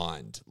don't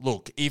mind.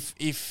 Look,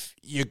 if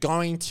you're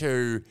going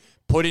to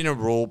put in a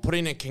rule, put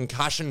in a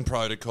concussion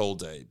protocol,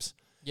 Deebs,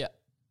 yeah,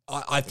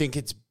 I think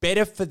it's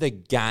better for the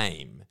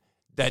game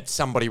that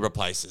somebody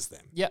replaces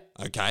them. Yep.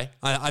 Okay?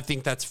 I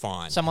think that's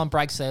fine. Someone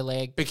breaks their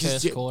leg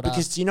first quarter.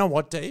 Because do you know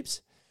what,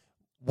 Deebs?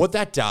 What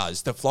that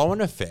does, the flow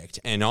and effect,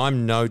 and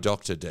I'm no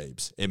doctor,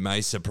 Deebs. It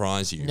may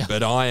surprise you,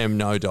 but I am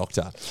no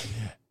doctor.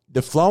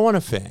 The flow and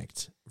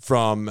effect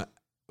from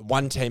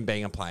one team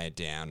being a player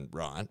down,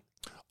 right,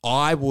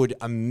 I would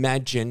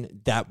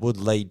imagine that would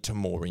lead to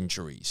more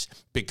injuries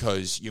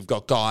because you've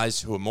got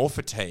guys who are more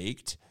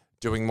fatigued,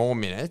 doing more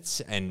minutes,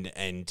 and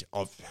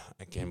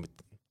again,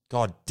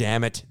 God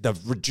damn it,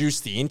 they've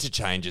reduced the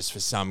interchanges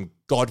for some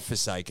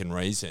godforsaken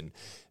reason.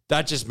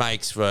 That just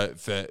makes for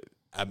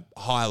a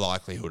higher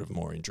likelihood of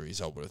more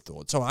injuries, I would have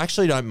thought. So I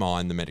actually don't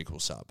mind the medical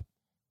sub.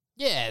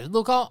 Yeah,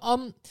 look,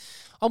 I'm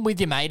with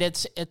you, mate.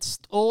 It's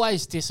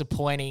always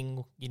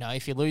disappointing,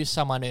 if you lose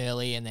someone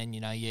early and then,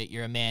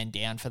 you're a man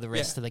down for the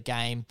rest of the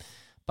game.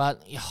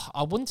 But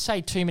I wouldn't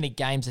say too many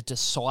games are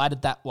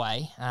decided that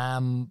way.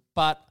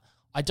 But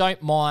I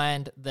don't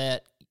mind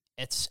that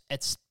it's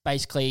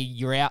basically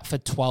you're out for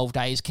 12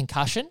 days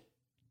concussion.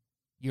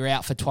 You're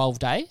out for 12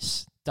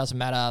 days. Doesn't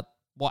matter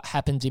what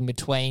happens in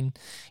between.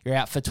 You're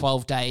out for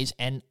 12 days,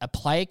 and a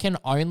player can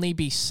only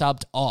be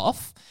subbed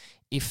off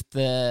if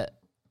the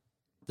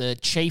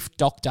chief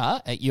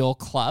doctor at your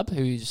club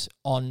who's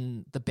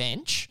on the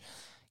bench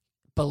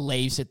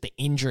believes that the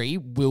injury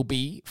will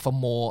be for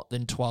more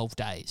than 12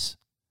 days.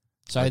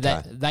 So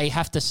that they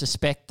have to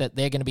suspect that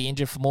they're going to be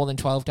injured for more than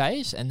 12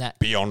 days, and that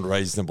beyond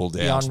reasonable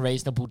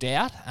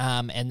doubt.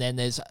 And then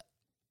there's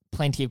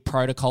plenty of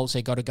protocols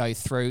they've got to go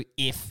through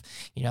if,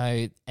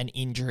 an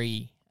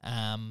injury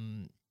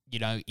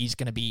is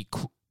going to be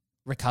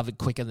recovered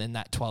quicker than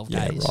that 12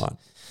 days. Right.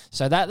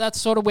 So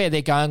that's sort of where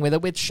they're going with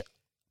it, which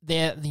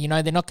they're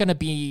not going to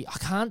be, I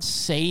can't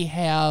see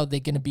how they're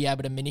going to be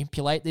able to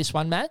manipulate this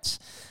one, Mads,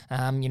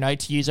 to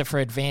use it for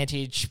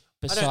advantage.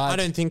 Besides, I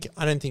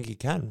don't think you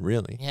can,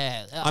 really.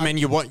 Yeah. I mean,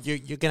 you're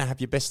going to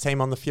have your best team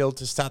on the field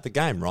to start the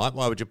game, right?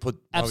 Why would you put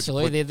one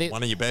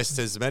of your best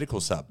as a medical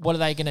sub? What are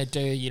they going to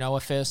do? A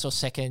first or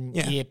second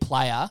year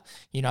player,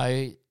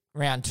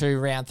 round 2,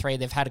 round 3,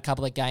 they've had a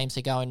couple of games,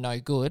 they're going no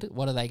good.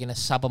 What are they going to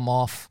sub them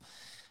off?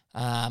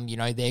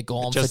 They're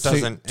gone for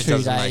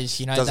two days.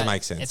 Doesn't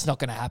make sense. It's not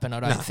going to happen, I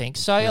don't think.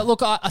 So,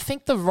 look, I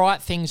think the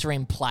right things are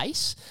in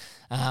place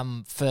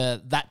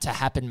for that to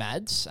happen,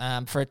 Mads,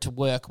 for it to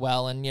work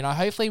well. And,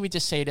 hopefully we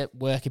just see it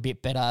work a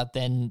bit better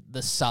than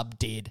the sub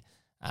did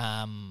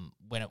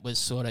when it was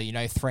sort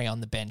of, 3 on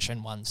the bench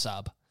and 1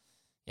 sub.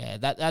 Yeah,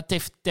 that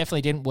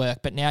definitely didn't work.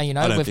 But now,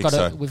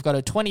 we've got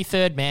a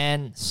 23rd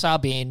man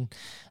sub in.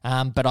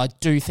 But I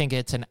do think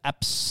it's an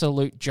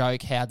absolute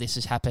joke how this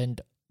has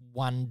happened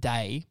one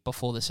day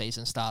before the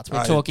season starts.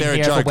 We're talking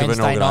here of a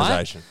Wednesday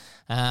night.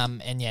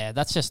 And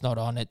that's just not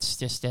on. It's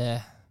just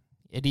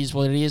it is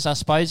what it is, I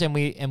suppose, and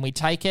we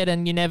take it,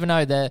 and you never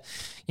know.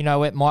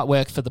 It might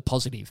work for the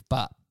positive,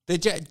 but they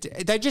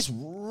just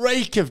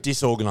reek of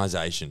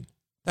disorganisation.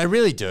 They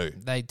really do.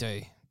 They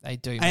do.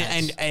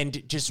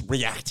 And just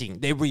reacting.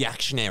 They're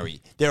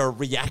reactionary. They're a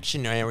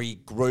reactionary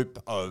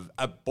group of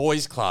a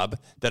boys' club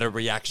that are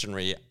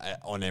reactionary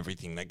on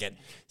everything. They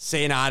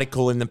see an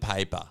article in the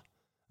paper.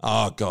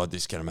 Oh, God,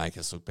 this is going to make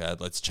us look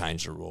bad. Let's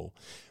change the rule.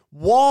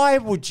 Why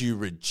would you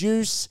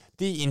reduce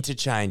the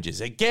interchanges?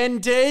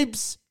 Again,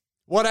 Deebs,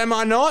 what am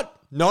I not?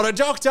 Not a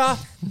doctor.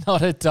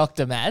 Not a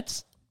doctor,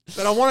 Mads.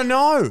 But I want to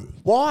know.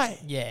 Why?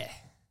 Yeah.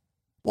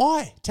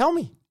 Why? Tell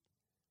me.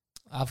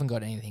 I haven't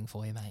got anything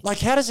for you, mate. Like,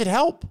 how does it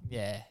help?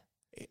 Yeah.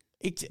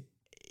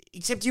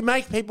 Except you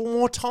make people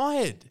more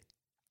tired.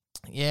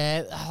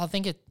 Yeah, I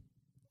think it...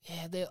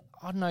 Yeah,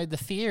 I don't know, the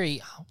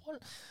theory...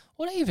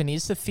 What even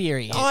is the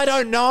theory? I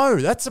don't know.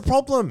 That's the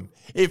problem.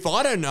 If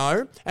I don't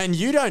know and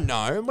you don't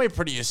know, and we're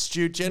pretty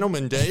astute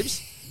gentlemen,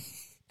 Deebs,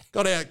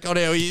 got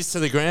our ears to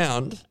the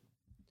ground.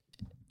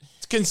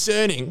 It's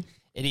concerning.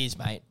 It is,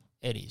 mate.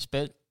 It is.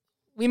 But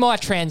we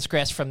might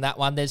transgress from that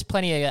one. There's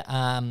plenty of,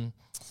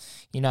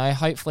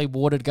 hopefully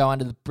water to go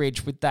under the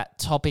bridge with that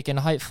topic, and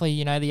hopefully,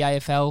 the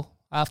AFL,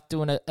 after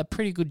doing a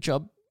pretty good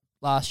job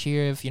last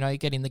year of,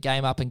 getting the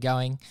game up and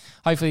going.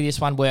 Hopefully this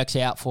one works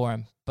out for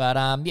him. But,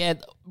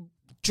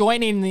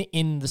 join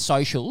in the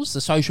socials,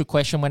 the social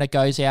question when it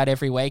goes out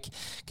every week,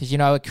 because,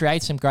 it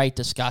creates some great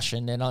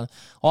discussion. And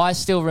I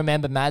still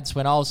remember, Mads,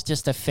 when I was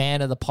just a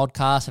fan of the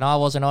podcast and I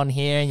wasn't on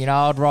here and,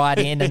 I'd write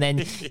in and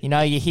then,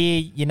 you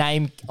hear your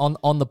name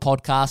on the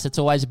podcast. It's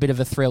always a bit of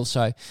a thrill.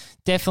 So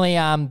definitely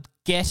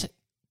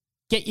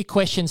get your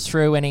questions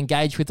through and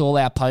engage with all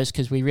our posts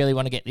because we really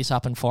want to get this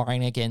up and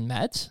firing again,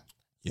 Mads.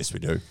 Yes, we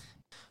do.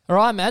 All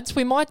right, Mads,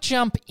 we might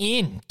jump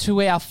in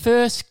to our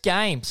first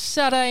game,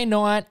 Saturday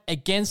night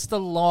against the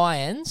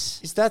Lions.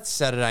 Is that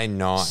Saturday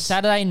night?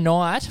 Saturday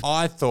night.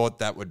 I thought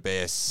that would be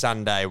a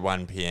Sunday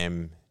 1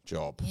 p.m.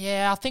 job.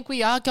 Yeah, I think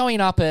we are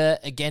going up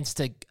against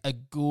a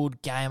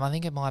good game. I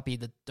think it might be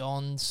the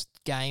Dons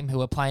game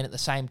who are playing at the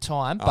same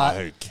time. But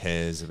who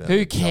cares about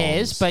who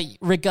cares? But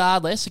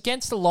regardless,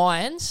 against the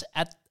Lions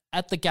at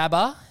the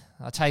Gabba,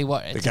 I'll tell you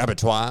what. The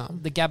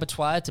Gabatoir. The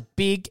Gabatoir, it's a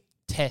big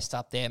test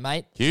up there,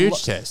 mate.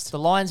 Huge test. The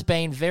Lions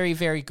been very,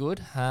 very good.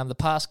 The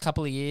past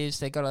couple of years,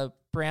 they got a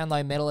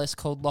Brownlow medalist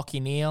called Lockie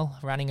Neal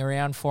running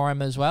around for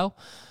him as well.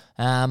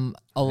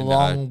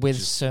 Along with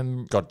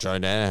some got Joe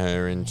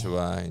Danaher into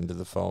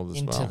the fold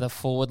as well, into the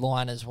forward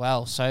line as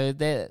well. So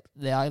they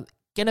are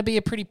going to be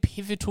a pretty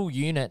pivotal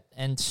unit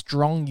and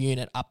strong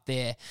unit up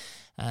there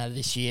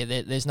this year.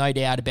 There's no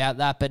doubt about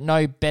that. But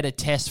no better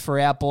test for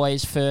our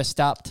boys first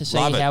up to see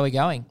how we're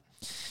going.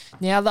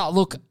 Now,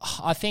 look,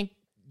 I think.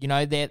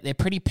 They're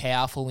pretty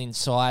powerful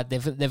inside.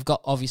 They've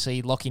got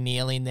obviously Lockie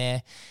Neal in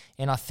there,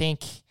 and I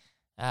think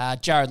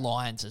Jared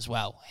Lyons as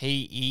well.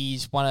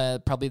 He's one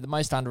of the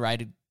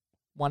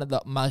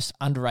most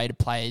underrated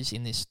players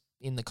in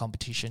the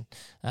competition.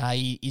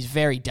 He's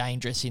very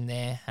dangerous in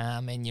there,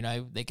 and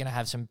they're going to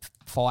have some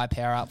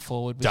firepower up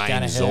forward with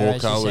Dane Danaher,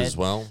 Zorko as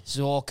well.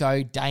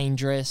 Zorko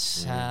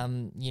dangerous.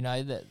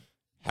 That.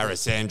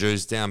 Harris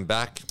Andrews down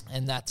back.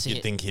 And that's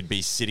You'd think he'd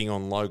be sitting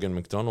on Logan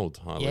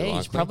McDonald.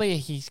 He's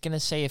going to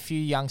see a few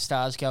young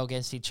stars go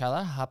against each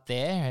other up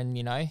there. And,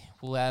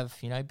 we'll have,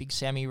 big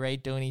Sammy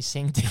Reid doing his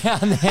thing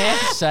down there.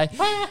 So,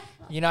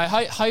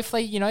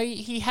 hopefully,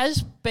 he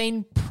has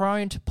been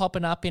prone to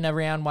popping up in a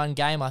round one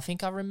game. I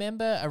think I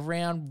remember a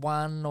round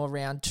 1 or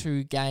round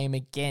 2 game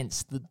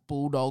against the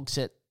Bulldogs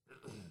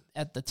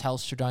at the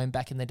Telstra Dome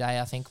back in the day,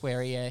 I think,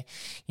 where he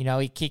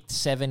kicked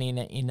 7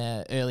 in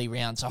a early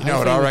round. So hopefully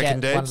what I we'll reckon,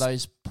 get Debs? one of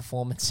those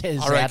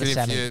performances I out of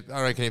Sammy.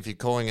 reckon if you're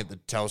calling it the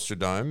Telstra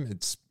Dome,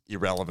 it's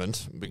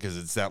irrelevant because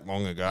it's that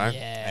long ago.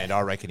 Yeah. And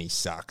I reckon he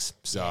sucks.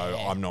 So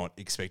I'm not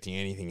expecting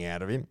anything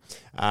out of him.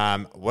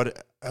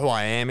 Who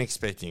I am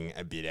expecting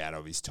a bit out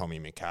of is Tommy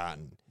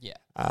McCartan. Yeah.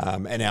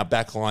 And our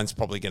back line's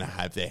probably going to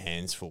have their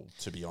hands full,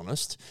 to be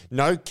honest.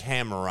 No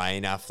Cam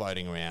Rayner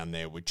floating around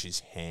there, which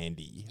is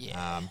handy.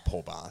 Yeah.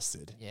 Poor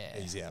bastard. Yeah.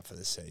 He's out for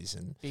the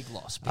season. Big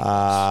loss.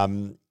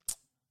 But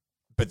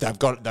they've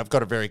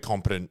got a very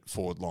competent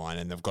forward line,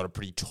 and they've got a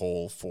pretty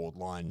tall forward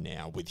line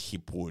now with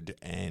Hipwood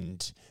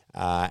and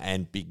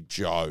Big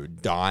Joe,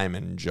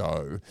 Diamond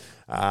Joe.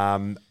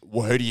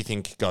 Who do you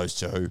think goes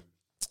to who?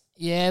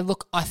 Yeah,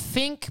 look, I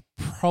think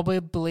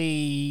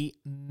probably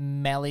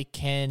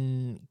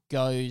Melican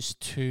goes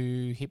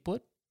to Hipwood.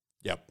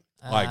 Yep,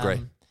 I agree.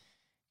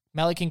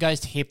 Melican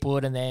goes to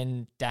Hipwood, and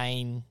then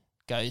Dane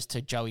goes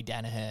to Joey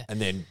Danaher. And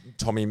then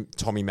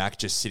Tommy Mack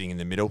just sitting in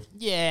the middle.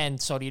 Yeah,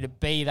 and sort of to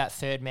be that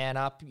third man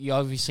up,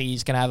 obviously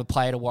he's going to have a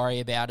player to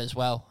worry about as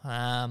well.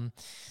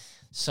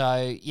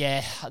 So,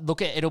 yeah,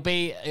 look, it'll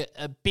be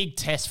a big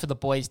test for the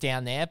boys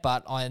down there,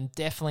 but I'm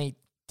definitely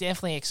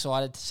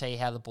excited to see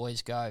how the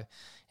boys go.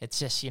 It's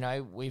just,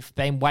 we've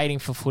been waiting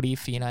for footy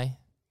for,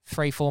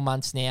 3-4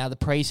 months now. The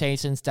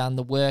preseason's done,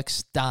 the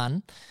work's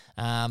done,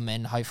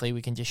 and hopefully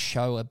we can just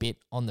show a bit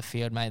on the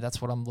field, mate.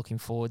 That's what I'm looking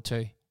forward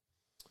to.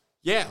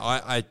 Yeah,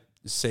 I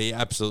see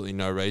absolutely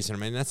no reason. I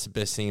mean, that's the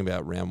best thing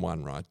about round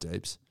 1, right,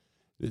 Deeps?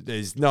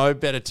 There's no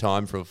better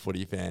time for a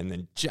footy fan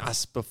than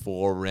just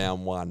before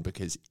round 1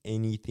 because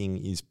anything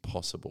is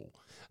possible.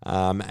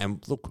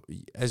 And look,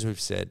 as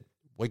we've said,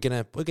 we're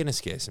gonna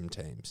scare some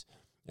teams.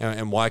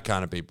 And why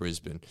can't it be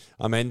Brisbane?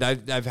 I mean,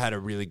 they've had a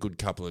really good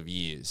couple of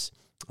years.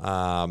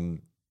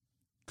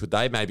 Could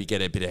they maybe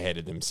get a bit ahead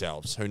of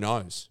themselves? Who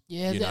knows?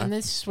 Yeah, and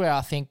this is where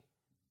I think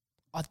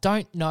I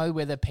don't know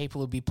whether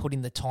people would be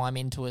putting the time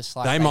into us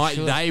like they might.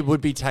 should. They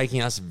would be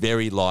taking us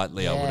very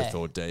lightly. Yeah. I would have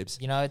thought, Deeps.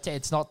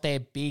 It's not their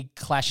big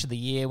clash of the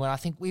year when I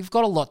think we've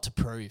got a lot to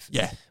prove.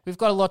 Yeah, we've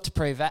got a lot to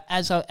prove.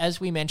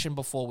 As we mentioned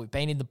before, we've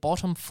been in the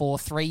bottom 4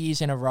 3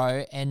 years in a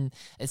row, and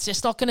it's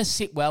just not going to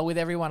sit well with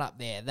everyone up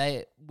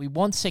there. We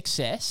want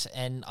success,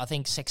 and I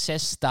think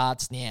success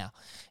starts now.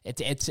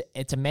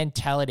 It's a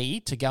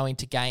mentality to go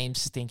into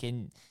games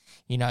thinking,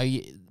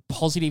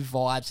 positive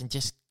vibes and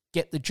just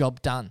get the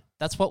job done.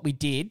 That's what we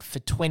did for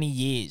 20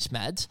 years,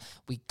 Mads.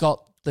 We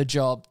got the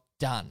job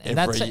done. And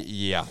that's it.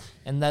 Yeah.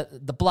 And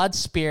the blood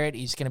spirit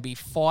is going to be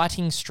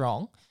fighting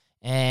strong.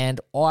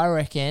 And I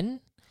reckon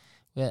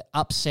we're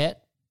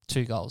upset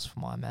 2 goals for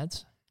my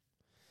Mads.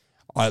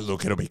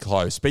 Look, it'll be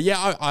close. But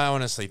yeah, I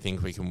honestly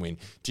think we can win.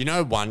 Do you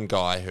know one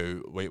guy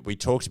who we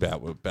talked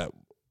about, but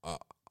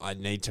I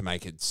need to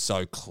make it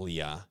so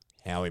clear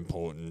how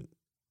important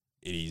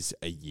it is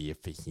a year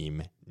for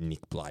him,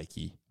 Nick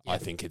Blakey. Yep. I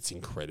think it's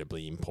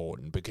incredibly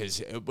important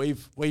because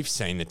we've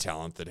seen the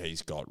talent that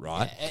he's got,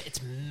 right? Yeah,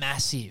 it's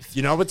massive.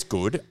 You know what's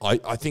good?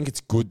 I think it's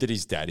good that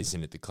his dad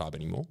isn't at the club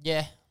anymore.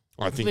 Yeah.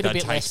 I think that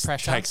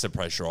takes the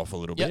pressure off a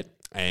little bit.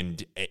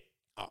 And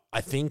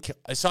I think,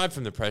 aside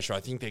from the pressure, I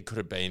think there could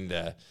have been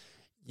the,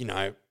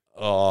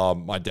 oh,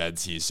 my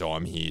dad's here, so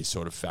I'm here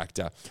sort of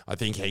factor. I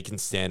think he can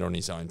stand on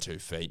his own 2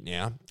 feet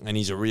now, and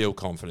he's a real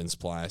confidence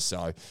player.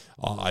 So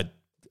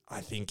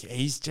I think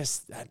he's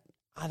just that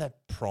other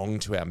prong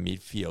to our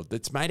midfield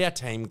that's made our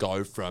team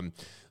go from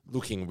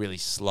looking really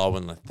slow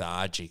and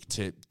lethargic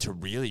to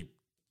really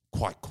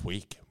quite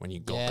quick when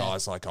you've got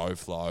guys like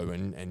Oflo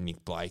and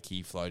Nick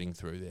Blakey floating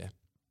through there.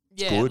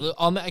 It's good. Look,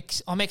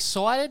 I'm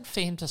excited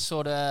for him to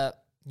sort of,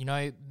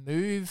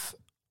 move.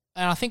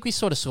 And I think we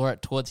sort of saw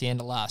it towards the end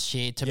of last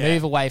year to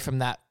move away from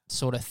that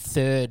sort of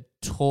third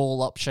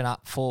tall option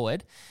up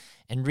forward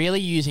and really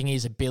using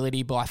his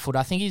ability by foot.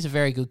 I think he's a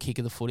very good kick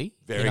of the footy.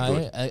 Very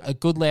good. A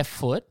good left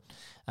foot.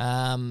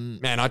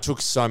 Man, I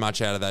took so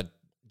much out of that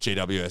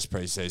GWS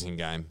preseason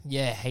game.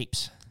 Yeah,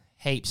 heaps.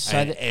 So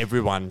and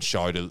everyone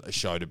showed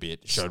a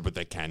bit, showed what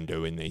they can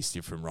do in these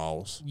different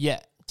roles.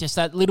 Yeah, just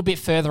that little bit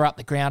further up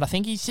the ground. I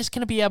think he's just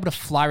going to be able to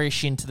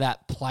flourish into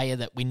that player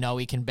that we know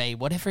he can be.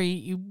 Whatever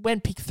he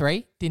went pick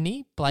 3, didn't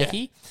he, Blakey?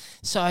 Yeah.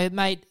 So,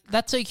 mate,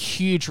 that's a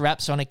huge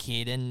raps on a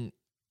kid, and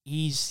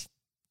he's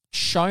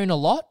shown a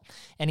lot.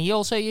 And he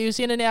was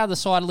in and out of the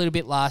side a little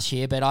bit last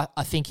year, but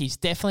I think he's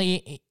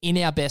definitely in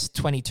our best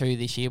 22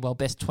 this year. Well,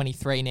 best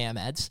 23 now,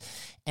 Mads.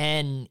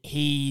 And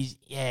he's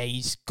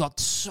got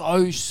so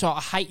I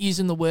hate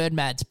using the word,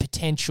 Mads,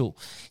 potential.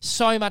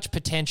 So much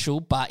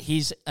potential, but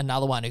he's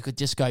another one who could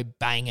just go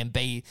bang and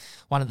be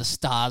one of the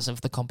stars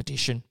of the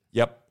competition.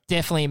 Yep.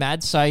 Definitely,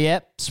 Mads. So,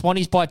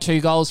 Swannies by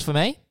 2 goals for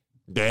me.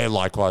 Yeah,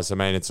 likewise. I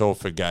mean, it's all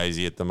for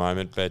Fugazi at the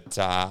moment, but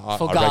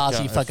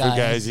Fugazi.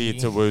 Fugazi,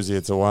 it's a woozy,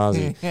 it's a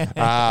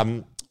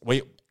wazi.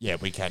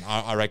 We can.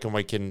 I reckon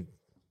we can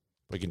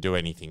do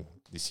anything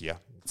this year.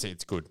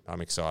 It's good.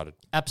 I'm excited.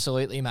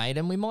 Absolutely, mate.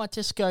 And we might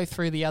just go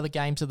through the other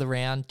games of the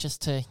round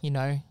just to,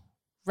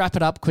 wrap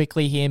it up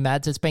quickly here,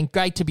 Mads. It's been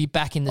great to be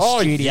back in the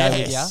studio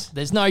with you.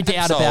 There's no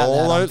doubt about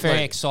that. I'm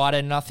very excited,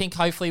 and I think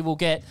hopefully we'll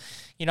get.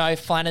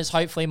 Flanners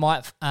hopefully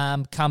might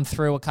come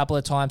through a couple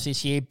of times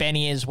this year.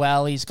 Benny as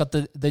well. He's got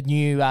the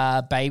new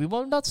baby.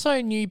 Well, not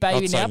so new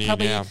baby now.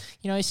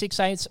 Probably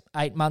 6,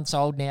 8 months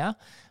old now.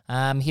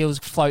 He'll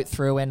float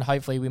through, and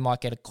hopefully we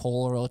might get a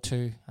caller or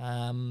two,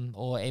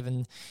 or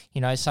even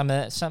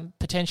some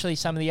potentially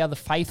some of the other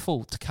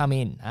faithful to come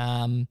in.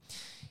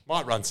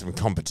 Might run some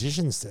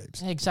competitions, Steve.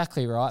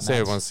 Exactly right, See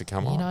who wants to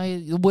come on.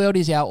 The world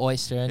is our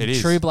oyster, and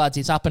True Bloods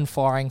is up and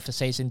firing for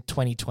season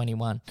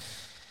 2021.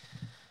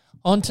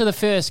 On to the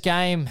first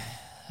game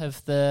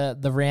of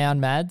the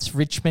round, Mads.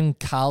 Richmond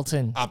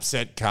Carlton.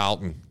 Upset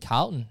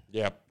Carlton.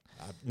 Yep.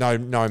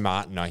 No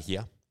Martin, I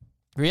hear.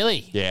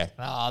 Really? Yeah.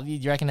 Oh,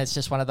 you reckon it's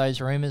just one of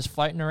those rumours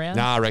floating around?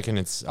 No, I reckon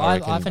I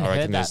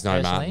reckon there's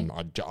no personally.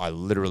 Martin. I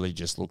literally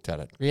just looked at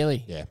it.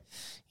 Really? Yeah.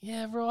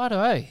 Yeah,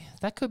 righto.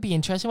 That could be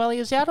interesting. Well, he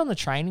was out on the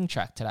training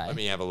track today. Let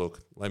me have a look.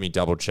 Let me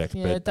double check.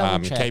 Yeah,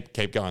 double check.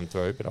 Keep going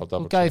through, but I'll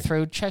double check. We'll go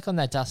through, check on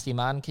that Dusty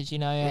Martin, because,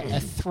 a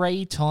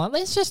 3-time.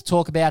 Let's just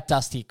talk about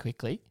Dusty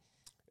quickly.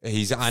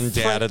 He's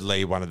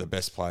undoubtedly one of the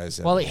best players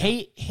ever. Well,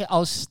 I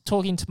was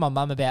talking to my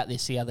mum about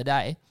this the other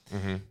day.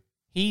 Mm-hmm.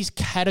 He's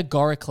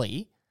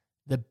categorically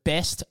the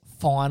best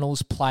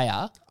finals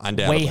player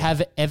undoubtedly we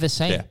have ever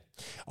seen. Yeah.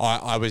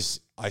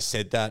 I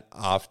said that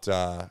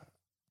after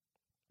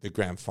the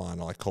grand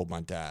final. I called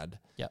my dad.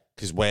 Yeah.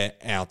 Because we're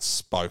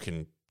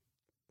outspoken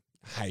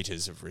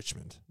haters of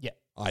Richmond. Yeah.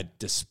 I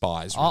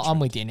despise Richmond. I'm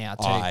with you now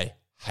too. I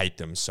hate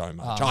them so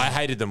much. I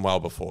hated them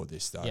well before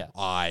this, though. Yeah.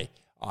 I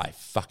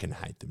fucking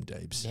hate them,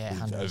 Deebs. Yeah,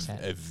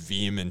 100%. A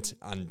vehement,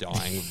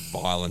 undying,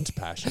 violent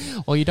passion.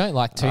 Well, you don't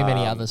like too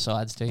many other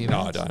sides, do you?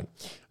 No, I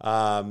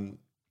don't.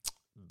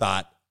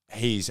 But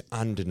he's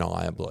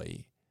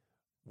undeniably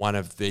one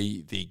of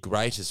the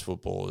greatest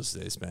footballers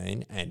there's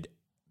been, and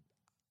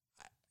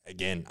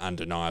again,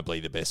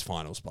 undeniably the best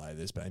finals player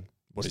there's been.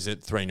 What is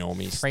it? 3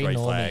 normies, 3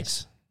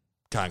 flags.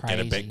 Can't get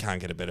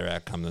a better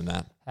outcome than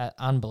that.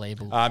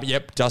 Unbelievable.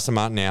 Yep, Dustin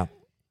Martin out.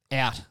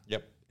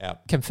 Yep,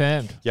 out.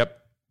 Confirmed. Yep.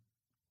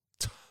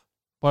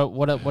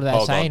 What are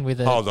they saying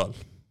with it? Hold on.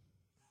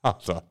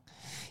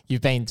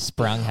 You've been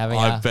sprung, haven't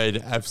you? I've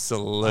been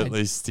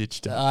absolutely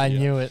stitched up. I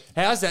knew it.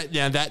 How's that?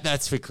 Yeah,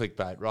 that's for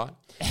clickbait, right?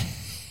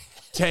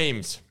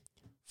 Teams.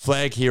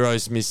 Flag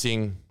heroes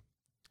missing.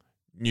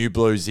 New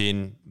Blues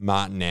in.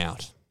 Martin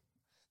out.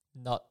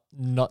 Not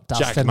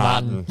Dustin Jack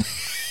Martin.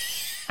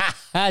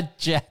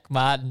 Jack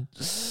Martin.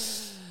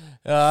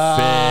 So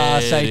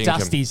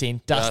Dusty's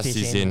in.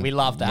 Dusty's in. We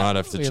love that. Might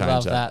have to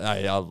change that.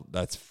 Hey,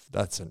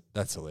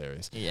 that's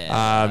hilarious.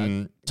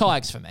 Yeah.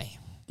 Tigers for me.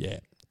 Yeah.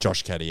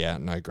 Josh Caddy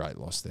out. No great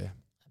loss there.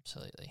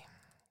 Absolutely.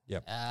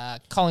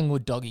 Yep.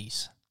 Collingwood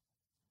Doggies.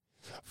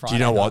 Do you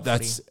know Friday what? night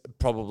That's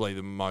probably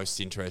the most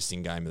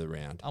interesting game of the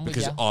round. I'm with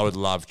because ya. I would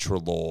love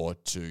Trelaw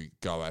to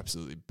go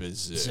absolutely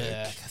berserk.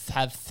 Zerk,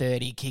 have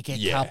 30, kick a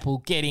Yeah. couple,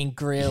 get in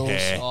grills.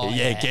 Yeah, Oh,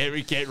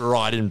 get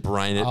right in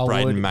Braden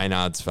would.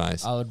 Maynard's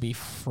face. I would be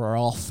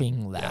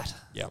frothing that.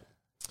 Yep.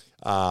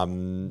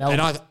 And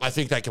I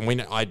think they can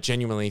win it. I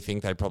genuinely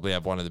think they probably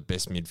have one of the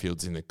best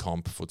midfields in the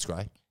comp.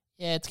 Footscray.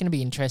 Yeah, it's going to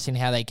be interesting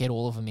how they get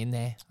all of them in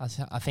there.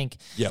 I think,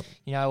 Yep.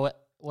 you know,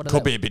 what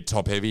Could be a bit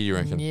top heavy, you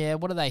reckon? Yeah,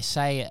 what do they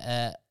say?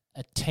 A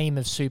team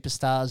of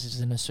superstars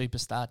isn't a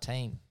superstar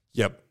team.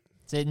 Yep.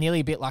 It's nearly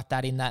a bit like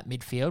that in that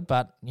midfield,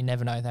 but you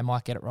never know. They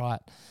might get it right.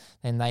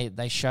 And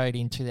they showed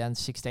in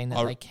 2016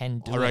 that they can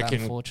do it,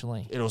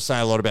 unfortunately. It'll say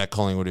a lot about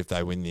Collingwood if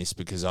they win this,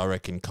 because I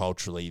reckon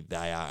culturally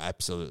they are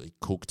absolutely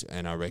cooked,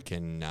 and I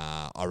reckon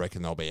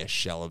they'll be a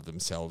shell of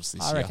themselves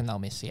this year. I reckon they'll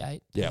miss the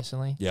 8,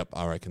 personally. Yep,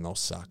 I reckon they'll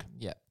suck.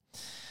 Yep.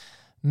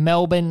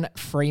 Melbourne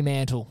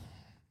Fremantle.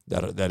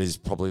 That is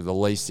probably the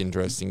least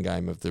interesting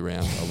game of the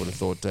round, I would have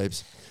thought,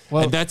 Deeps.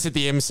 Well, and that's at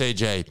the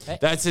MCG.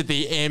 That's at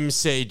the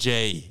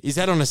MCG. Is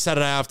that on a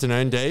Saturday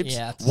afternoon, Deeps?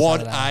 Yeah.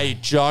 What a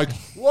joke.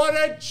 What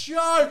a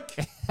joke.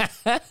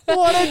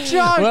 What a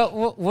joke.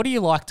 Well, what do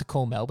you like to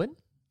call Melbourne?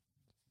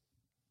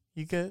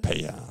 You go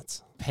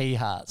P-Hearts.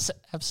 P-Hearts.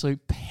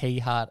 Absolute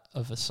P-Heart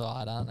of a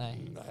side, aren't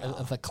they?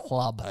 Of a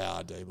club. They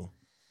are, Deeble.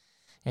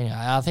 Anyway,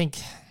 I think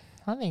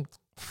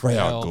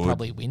Freo will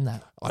probably win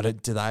that.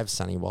 Do they have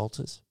Sonny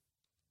Walters?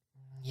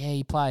 Yeah,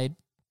 he played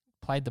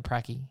the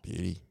pracky.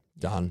 Beauty.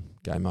 Done.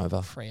 Game over.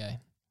 Freo.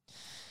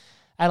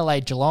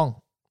 Adelaide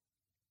Geelong.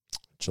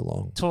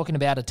 Talking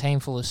about a team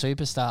full of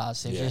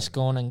superstars. They've just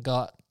gone and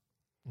got,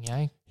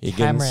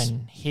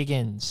 Cameron,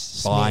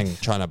 Higgins, Trying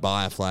to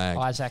buy a flag.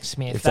 Isaac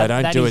Smith. If they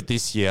don't do it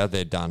this year,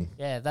 they're done.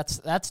 Yeah,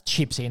 that's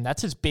chips in.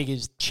 That's as big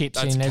as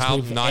chips That's in as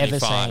Carlton we've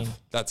 95. ever seen.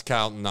 That's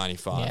Carlton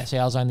 95. Yeah, see,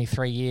 I was only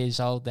 3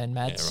 years old then,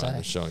 Matt. Yeah, right.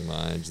 I'm showing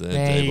my age there.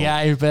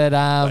 There you go.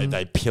 But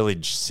they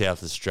pillaged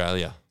South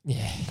Australia.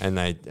 Yeah, and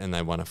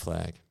they won a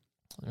flag.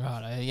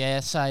 Right. Yeah.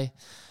 So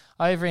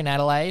over in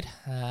Adelaide,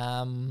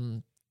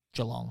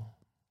 Geelong,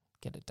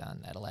 get it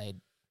done. Adelaide,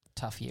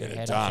 tough year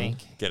ahead. I think.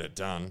 Get it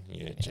done.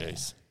 Yeah.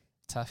 Jeez.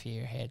 Tough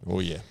year ahead. Oh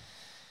yeah.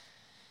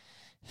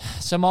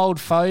 Some old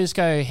foes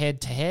go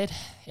head to head.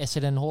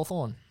 Essendon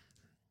Hawthorn.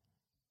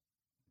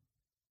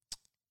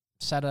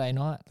 Saturday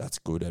night. That's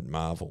good at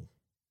Marvel.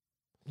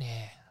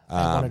 Yeah. They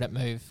wanted it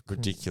moved.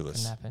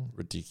 Ridiculous. Couldn't happen.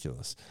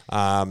 Ridiculous.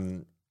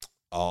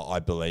 I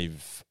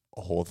believe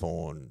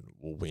Hawthorn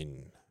will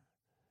win.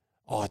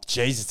 Oh,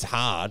 jeez, it's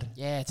hard.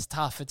 Yeah, it's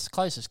tough. It's the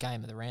closest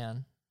game of the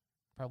round,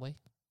 probably.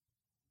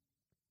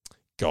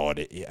 God,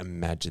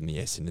 imagine the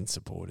Essendon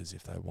supporters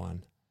if they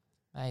won.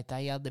 Mate,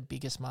 they are the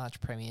biggest March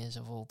premiers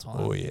of all time.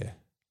 Oh, yeah.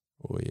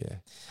 Oh,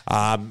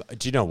 yeah.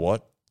 Do you know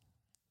what?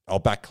 I'll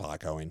back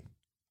Clark Owen.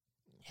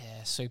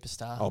 Yeah,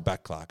 superstar. I'll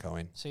back Clark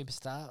Owen.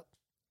 Superstar.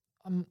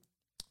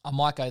 I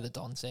might go the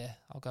Dons there.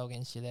 I'll go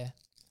against you there.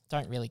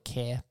 Don't really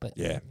care, but,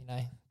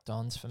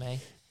 Dons for me.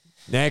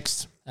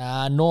 Next.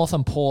 North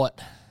and Port.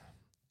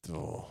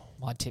 Oh.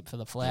 My tip for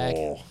the flag.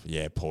 Oh,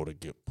 yeah, Port are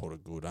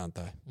good, aren't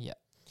they? Yeah.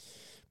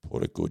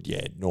 Port are good,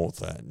 yeah.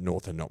 North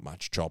are not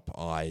much chop.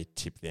 I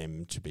tip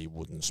them to be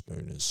wooden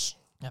spooners.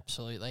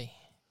 Absolutely.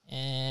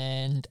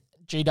 And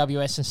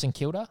GWS and St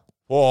Kilda.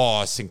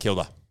 Oh, St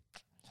Kilda.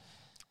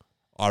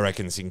 I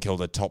reckon St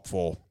Kilda top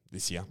 4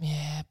 this year.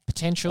 Yeah,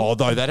 potential.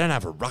 Although they don't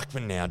have a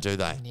ruckman now, do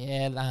they?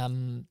 Yeah.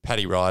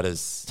 Paddy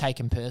Ryder's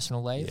taken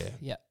personal leave. Yeah.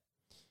 Yep.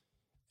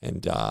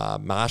 And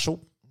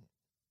Marshall.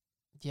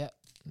 Yep.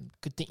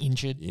 Good to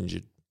injured.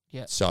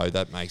 Yeah. So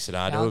that makes it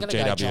hard. I'm going to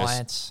go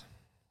GWS.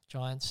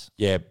 Giants.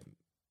 Yeah.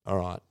 All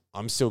right.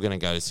 I'm still going to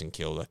go to St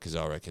Kilda because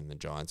I reckon the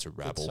Giants are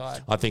rabble.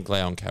 side. I think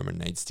Leon Cameron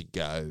needs to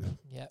go.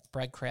 Yeah.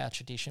 Brad Crouch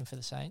edition for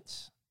the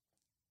Saints.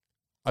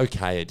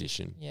 Okay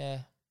edition. Yeah.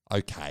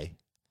 Okay.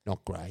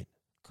 Not great.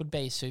 Could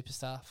be a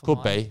superstar. For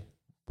Could mine. be.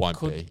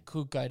 Won't be.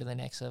 Could go to the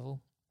next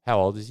level. How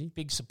old is he?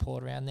 Big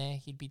support around there.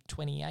 He'd be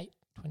 28,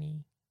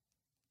 20,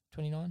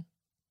 29.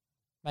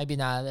 Maybe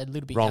a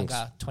little bit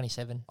younger,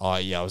 27. Oh,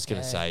 yeah, I was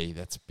going to say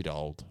that's a bit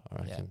old,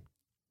 I reckon.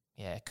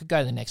 Yeah, could go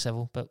to the next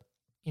level, but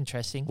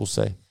interesting. We'll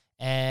see.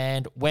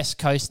 And West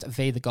Coast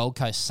v the Gold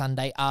Coast,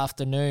 Sunday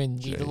afternoon.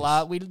 We do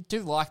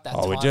like that.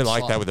 Oh, we do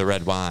like that with the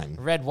red wine.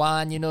 Red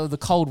wine, the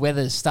cold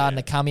weather's starting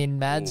to come in,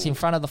 Mads. In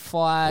front of the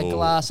fire,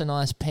 glass of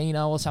nice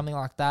Pinot or something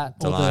like that.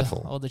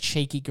 Delightful. Or the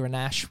cheeky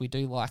Grenache. We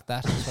do like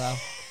that as well.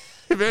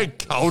 You're very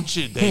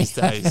cultured these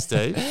days,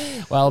 Steve.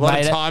 Well, a lot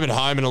of time at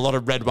home and a lot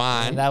of red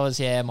wine. That was,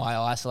 my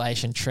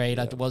isolation treat.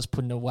 I was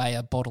putting away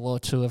a bottle or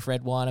two of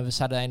red wine over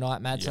Saturday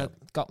night, Mads. That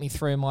got me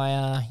through my,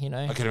 I can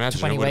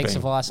imagine 20 weeks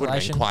of isolation.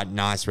 Would have been quite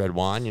nice red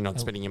wine. You're not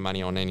spending your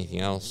money on anything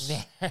else.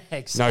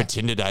 Exactly. No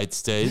Tinder dates,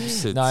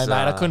 Steve. No, mate,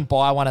 I couldn't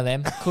buy one of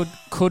them.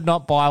 Could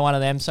not buy one of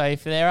them. So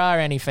if there are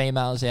any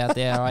females out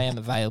there, I am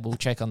available.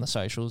 Check on the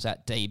socials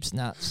at Deebs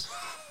Nuts.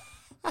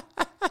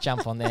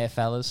 Jump on there,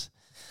 fellas.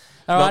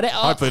 All right.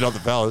 Hopefully not the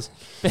fellas.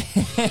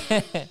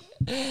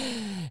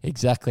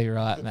 Exactly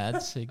right,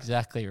 Mads.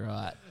 Exactly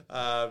right.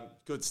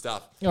 Good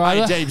stuff. All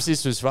right. Hey, Jeeves,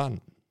 this was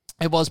fun.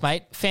 It was,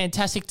 mate.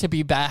 Fantastic to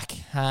be back.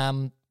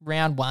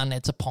 Round one,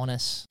 it's upon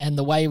us. And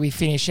the way we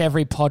finish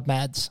every pod,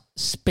 Mads,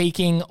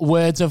 speaking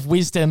words of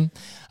wisdom.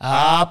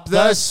 Up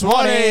the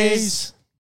Swannies!